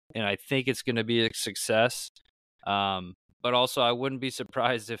hope and I think it's going to be a success. But also, I wouldn't be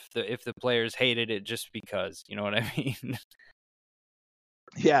surprised if the players hated it just because, you know what I mean?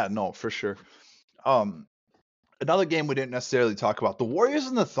 Yeah, no, for sure. Another game we didn't necessarily talk about, the Warriors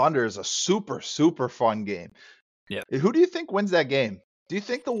and the Thunder, is a super, super fun game. Yeah. Who do you think wins that game? Do you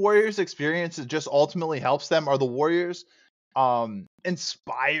think the Warriors' experience just ultimately helps them? Are the Warriors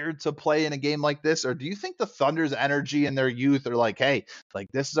inspired to play in a game like this, or do you think the Thunder's energy and their youth are like, hey, like,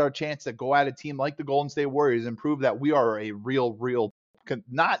 this is our chance to go at a team like the Golden State Warriors and prove that we are a real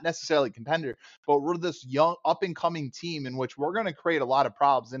not necessarily contender, but we're this young up and coming team in which we're going to create a lot of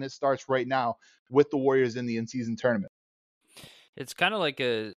problems, and it starts right now with the Warriors in the in-season tournament? It's kind of like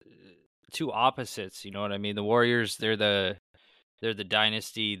two opposites, you know what I mean? The Warriors, they're the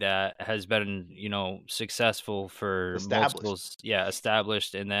dynasty that has been, you know, successful for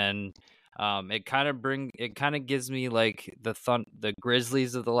established, and then it kind of gives me like the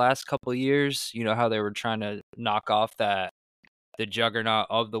Grizzlies of the last couple of years. You know how they were trying to knock off the juggernaut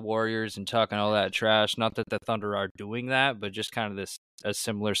of the Warriors and talking all that trash. Not that the Thunder are doing that, but just kind of a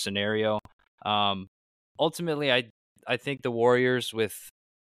similar scenario. Ultimately, I think the Warriors with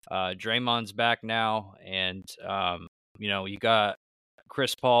Draymond's back now, and you know, you got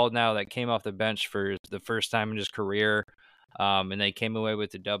Chris Paul now that came off the bench for the first time in his career, and they came away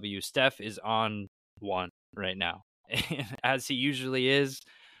with the W. Steph is on one right now, as he usually is,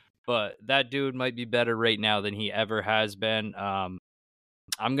 but that dude might be better right now than he ever has been. I'm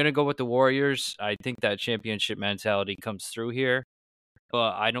going to go with the Warriors. I think that championship mentality comes through here,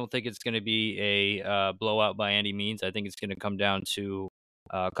 but I don't think it's going to be a blowout by any means. I think it's going to come down to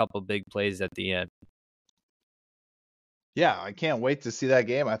a couple big plays at the end. Yeah, I can't wait to see that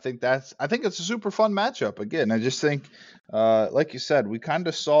game. I think it's a super fun matchup. Again, I just think, like you said, we kind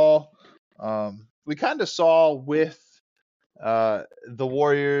of saw with the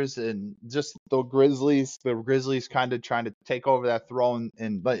Warriors and just the Grizzlies kind of trying to take over that throne.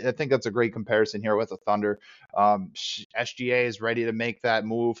 But I think that's a great comparison here with the Thunder. SGA is ready to make that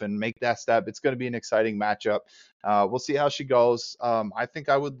move and make that step. It's going to be an exciting matchup. We'll see how she goes. I think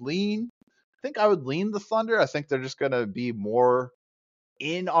I would lean the Thunder. I think they're just going to be more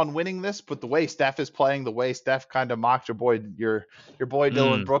in on winning this, but the way Steph is playing, the way Steph kind of mocked your boy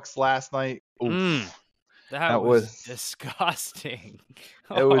Dillon Brooks last night. Oof. That was disgusting.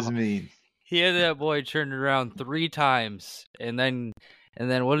 It was mean. He had that boy turned around 3 times, and then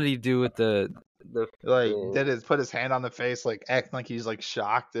what did he do with the put his hand on the face, like acting like he's like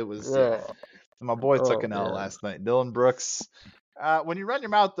shocked. It was my boy took an L last night. Dillon Brooks, When you run your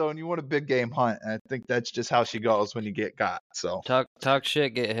mouth though, and you want a big game hunt, I think that's just how she goes when you get got. So Talk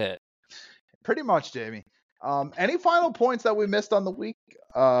shit, get hit. pretty much, Jamie. Any final points that we missed on the week?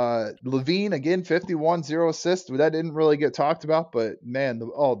 LaVine again, 51, 0 assists. That didn't really get talked about, but man,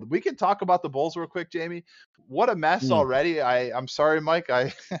 we can talk about the Bulls real quick, Jamie. What a mess already. I'm sorry, Mike.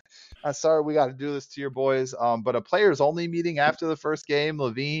 I'm sorry we got to do this to your boys. But a players only meeting after the first game.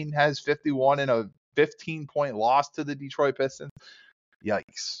 LaVine has 51 in a 15-point loss to the Detroit Pistons.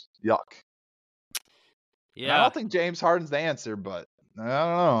 Yikes. Yuck. Yeah. And I don't think James Harden's the answer, but I don't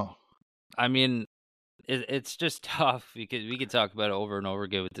know. I mean, it's just tough because we could talk about it over and over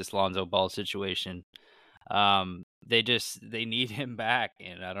again with this Lonzo Ball situation. They need him back,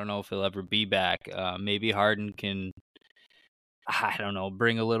 and I don't know if he'll ever be back. Maybe Harden can, I don't know,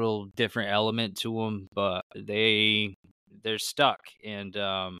 bring a little different element to them, but they're stuck. And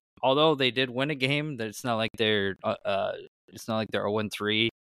although they did win a game, it's not like they're 0-3.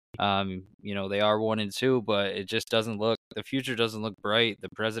 They are 1-2, but it just doesn't look. The future doesn't look bright. The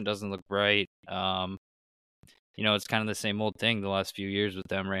present doesn't look bright. It's kind of the same old thing the last few years with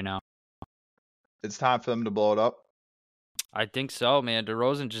them right now. It's time for them to blow it up. I think so, man.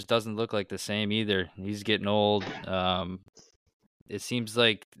 DeRozan just doesn't look like the same either. He's getting old. It seems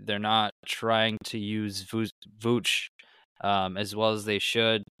like they're not trying to use Vooch as well as they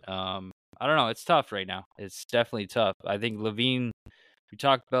should. I don't know. It's tough right now. It's definitely tough. I think LaVine, we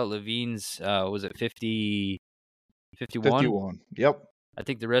talked about LaVine's, was it 51? 51. Yep. I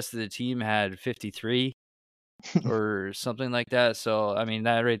think the rest of the team had 53 or something like that. So, I mean,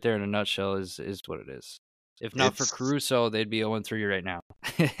 that right there in a nutshell is what it is. If not for Caruso, they'd be 0-3 right now.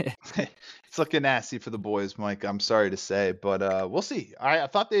 It's looking nasty for the boys, Mike. I'm sorry to say, but we'll see. I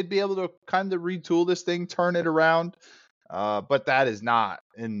thought they'd be able to kind of retool this thing, turn it around, but that is not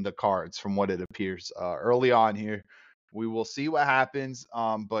in the cards from what it appears early on here. We will see what happens,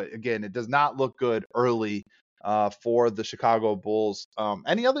 but again, it does not look good early for the Chicago Bulls.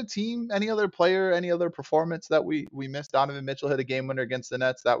 Any other team, any other player, any other performance that we missed? Donovan Mitchell hit a game winner against the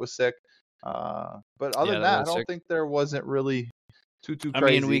Nets. That was sick. But other than that, I don't think there wasn't really too crazy.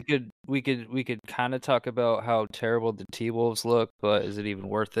 I mean, we could kind of talk about how terrible the T-Wolves look, but is it even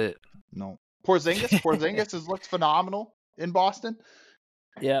worth it? No. Porzingis has looked phenomenal in Boston.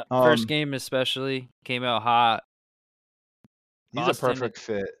 Yeah, first game especially came out hot. He's a perfect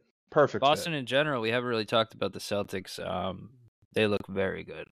fit. Perfect. Boston in general, we haven't really talked about the Celtics. They look very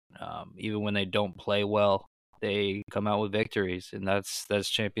good. Even when they don't play well, they come out with victories, and that's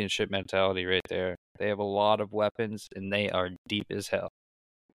championship mentality right there. They have a lot of weapons, and they are deep as hell.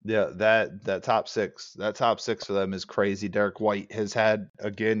 Yeah, that top six for them is crazy. Derek White has had,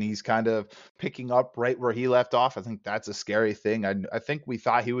 again, he's kind of picking up right where he left off. I think that's a scary thing. I think we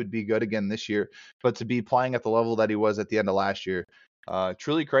thought he would be good again this year, but to be playing at the level that he was at the end of last year,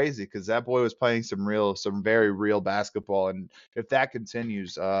 truly crazy, because that boy was playing some very real basketball, and if that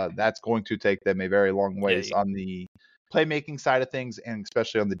continues, that's going to take them a very long ways on the playmaking side of things, and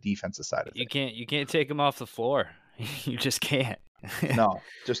especially on the defensive side of things. You can't take him off the floor. You just can't. No,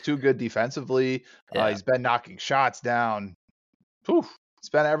 just too good defensively. He's been knocking shots down. It's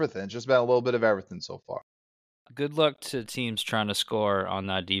been everything. It's just been a little bit of everything so far. Good luck to teams trying to score on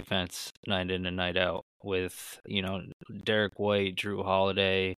that defense night in and night out with, Derek White, Drew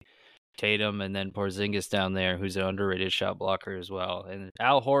Holiday, Tatum, and then Porzingis down there, who's an underrated shot blocker as well. And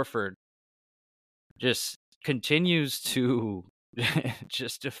Al Horford just continues to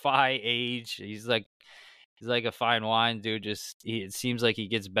just defy age. He's like a fine wine, dude. It seems like he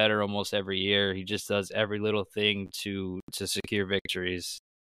gets better almost every year. He just does every little thing to secure victories.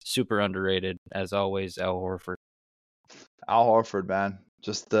 Super underrated, as always, Al Horford. Al Horford, man.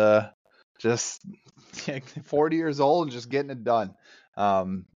 Just 40 years old and just getting it done.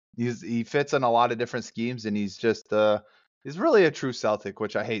 He fits in a lot of different schemes, and he's really a true Celtic,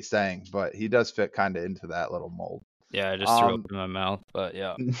 which I hate saying, but he does fit kind of into that little mold. Yeah, I just threw up in my mouth, but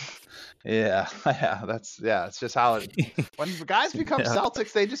yeah. It's just how when guys become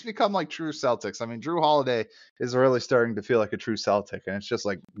Celtics, they just become like true Celtics. I mean, Drew Holiday is really starting to feel like a true Celtic, and it's just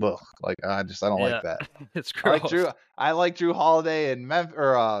like, ugh, like I don't like that. It's gross. I like Drew Holiday in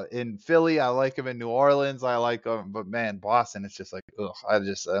in Philly. I like him in New Orleans. I like him, but man, Boston, it's just like, ugh.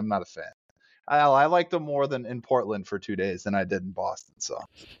 I'm not a fan. I liked him more than in Portland for 2 days than I did in Boston. So,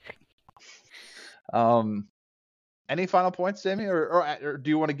 any final points, Jamie, or do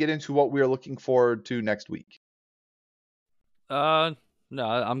you want to get into what we are looking forward to next week? No,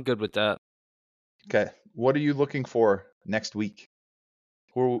 I'm good with that. Okay, what are you looking for next week?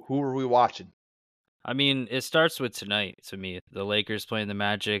 Who are we watching? I mean, it starts with tonight to me. The Lakers playing the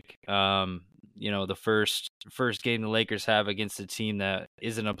Magic. the first game the Lakers have against a team that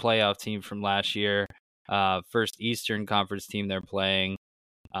isn't a playoff team from last year, first Eastern Conference team they're playing.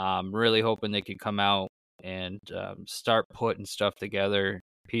 Really hoping they can come out and start putting stuff together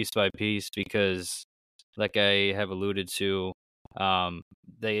piece by piece, because like I have alluded to,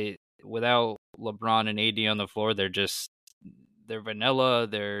 they, without LeBron and AD on the floor, they're vanilla.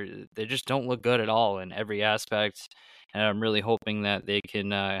 They just don't look good at all in every aspect. And I'm really hoping that they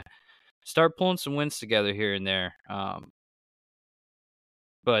can start pulling some wins together here and there.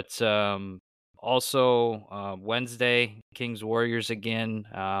 But also Wednesday, Kings Warriors again.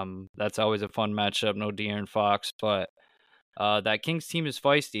 That's always a fun matchup. No De'Aaron Fox, but that Kings team is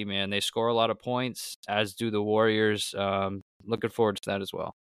feisty, man. They score a lot of points, as do the Warriors. Looking forward to that as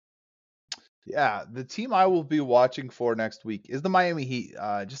well. Yeah, the team I will be watching for next week is the Miami Heat.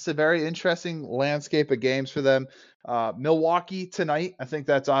 Just a very interesting landscape of games for them. Milwaukee tonight. I think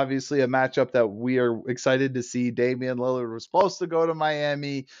that's obviously a matchup that we are excited to see. Damian Lillard was supposed to go to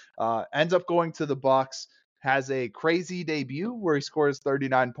Miami, ends up going to the Bucks. Has a crazy debut where he scores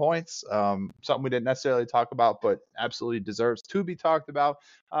 39 points. Something we didn't necessarily talk about, but absolutely deserves to be talked about.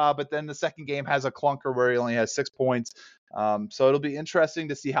 But then the second game has a clunker where he only has 6 points. So it'll be interesting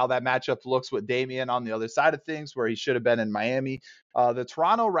to see how that matchup looks with Damian on the other side of things, where he should have been in Miami. The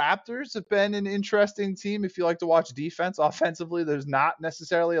Toronto Raptors have been an interesting team. If you like to watch defense, offensively, there's not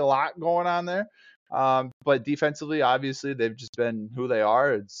necessarily a lot going on there. But defensively, obviously, they've just been who they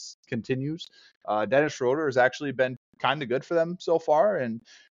are. It continues. Dennis Schroeder has actually been kind of good for them so far, and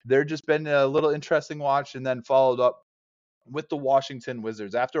they're just been a little interesting watch. And then followed up with the Washington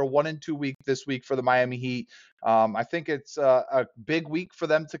Wizards after a 1-2 week this week for the Miami Heat. I think it's a big week for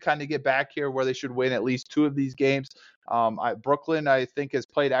them to kind of get back here where they should win at least 2 of these games. Brooklyn, I think, has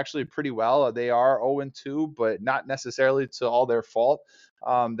played actually pretty well. They are 0-2, but not necessarily to all their fault.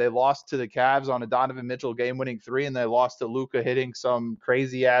 They lost to the Cavs on a Donovan Mitchell game-winning 3, and they lost to Luka hitting some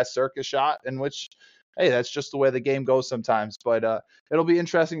crazy-ass circus shot, in which, hey, that's just the way the game goes sometimes. But it'll be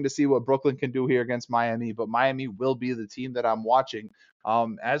interesting to see what Brooklyn can do here against Miami. But Miami will be the team that I'm watching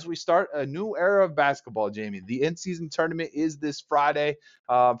as we start a new era of basketball, Jamie. The in-season tournament is this Friday.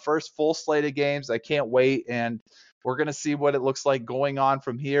 First full slate of games. I can't wait. And we're going to see what it looks like going on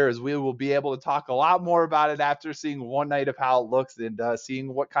from here, as we will be able to talk a lot more about it after seeing one night of how it looks and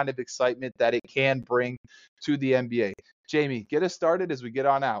seeing what kind of excitement that it can bring to the NBA. Jamie, get us started as we get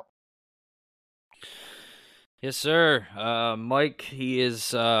on out. Yes, sir. Mike,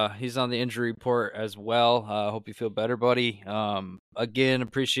 he's on the injury report as well. Hope you feel better, buddy. Again,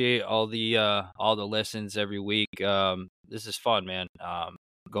 appreciate all the listens every week. This is fun, man.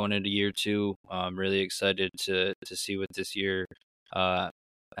 Going into year 2, I'm really excited to see what this year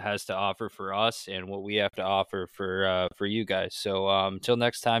has to offer for us and what we have to offer for you guys. So until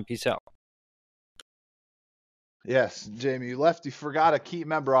next time, peace out. Yes, Jamie, you forgot a key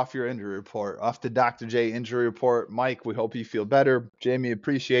member off your injury report, off the Dr. J injury report. Mike, we hope you feel better. Jamie,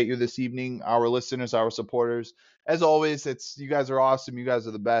 appreciate you this evening. Our listeners, our supporters, as always, you guys are awesome. You guys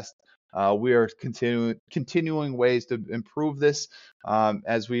are the best. We are continuing ways to improve this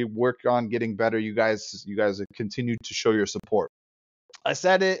as we work on getting better. You guys continue to show your support. I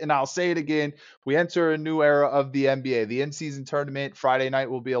said it and I'll say it again. We enter a new era of the NBA. The in-season tournament Friday night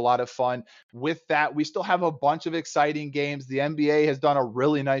will be a lot of fun. With that, we still have a bunch of exciting games. The NBA has done a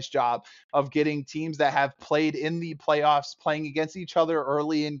really nice job of getting teams that have played in the playoffs playing against each other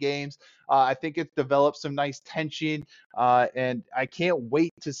early in games. I think it's developed some nice tension, and I can't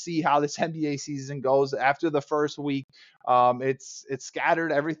wait to see how this NBA season goes after the first week. It's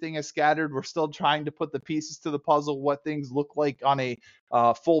scattered. Everything is scattered. We're still trying to put the pieces to the puzzle, what things look like on a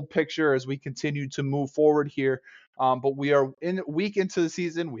full picture as we continue to move forward here. But we are in a week into the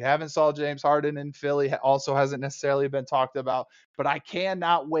season. We haven't saw James Harden in Philly. Also hasn't necessarily been talked about. But I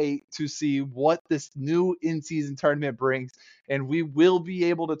cannot wait to see what this new in-season tournament brings. And we will be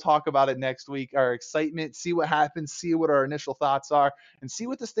able to talk about it next week. Our excitement, see what happens, see what our initial thoughts are, and see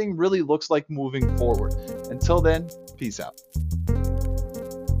what this thing really looks like moving forward. Until then, peace out.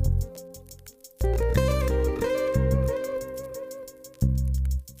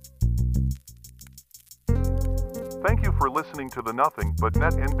 Thank you for listening to the Nothing But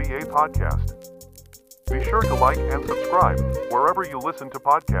Net NBA podcast. Be sure to like and subscribe wherever you listen to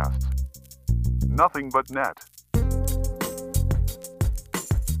podcasts. Nothing But Net.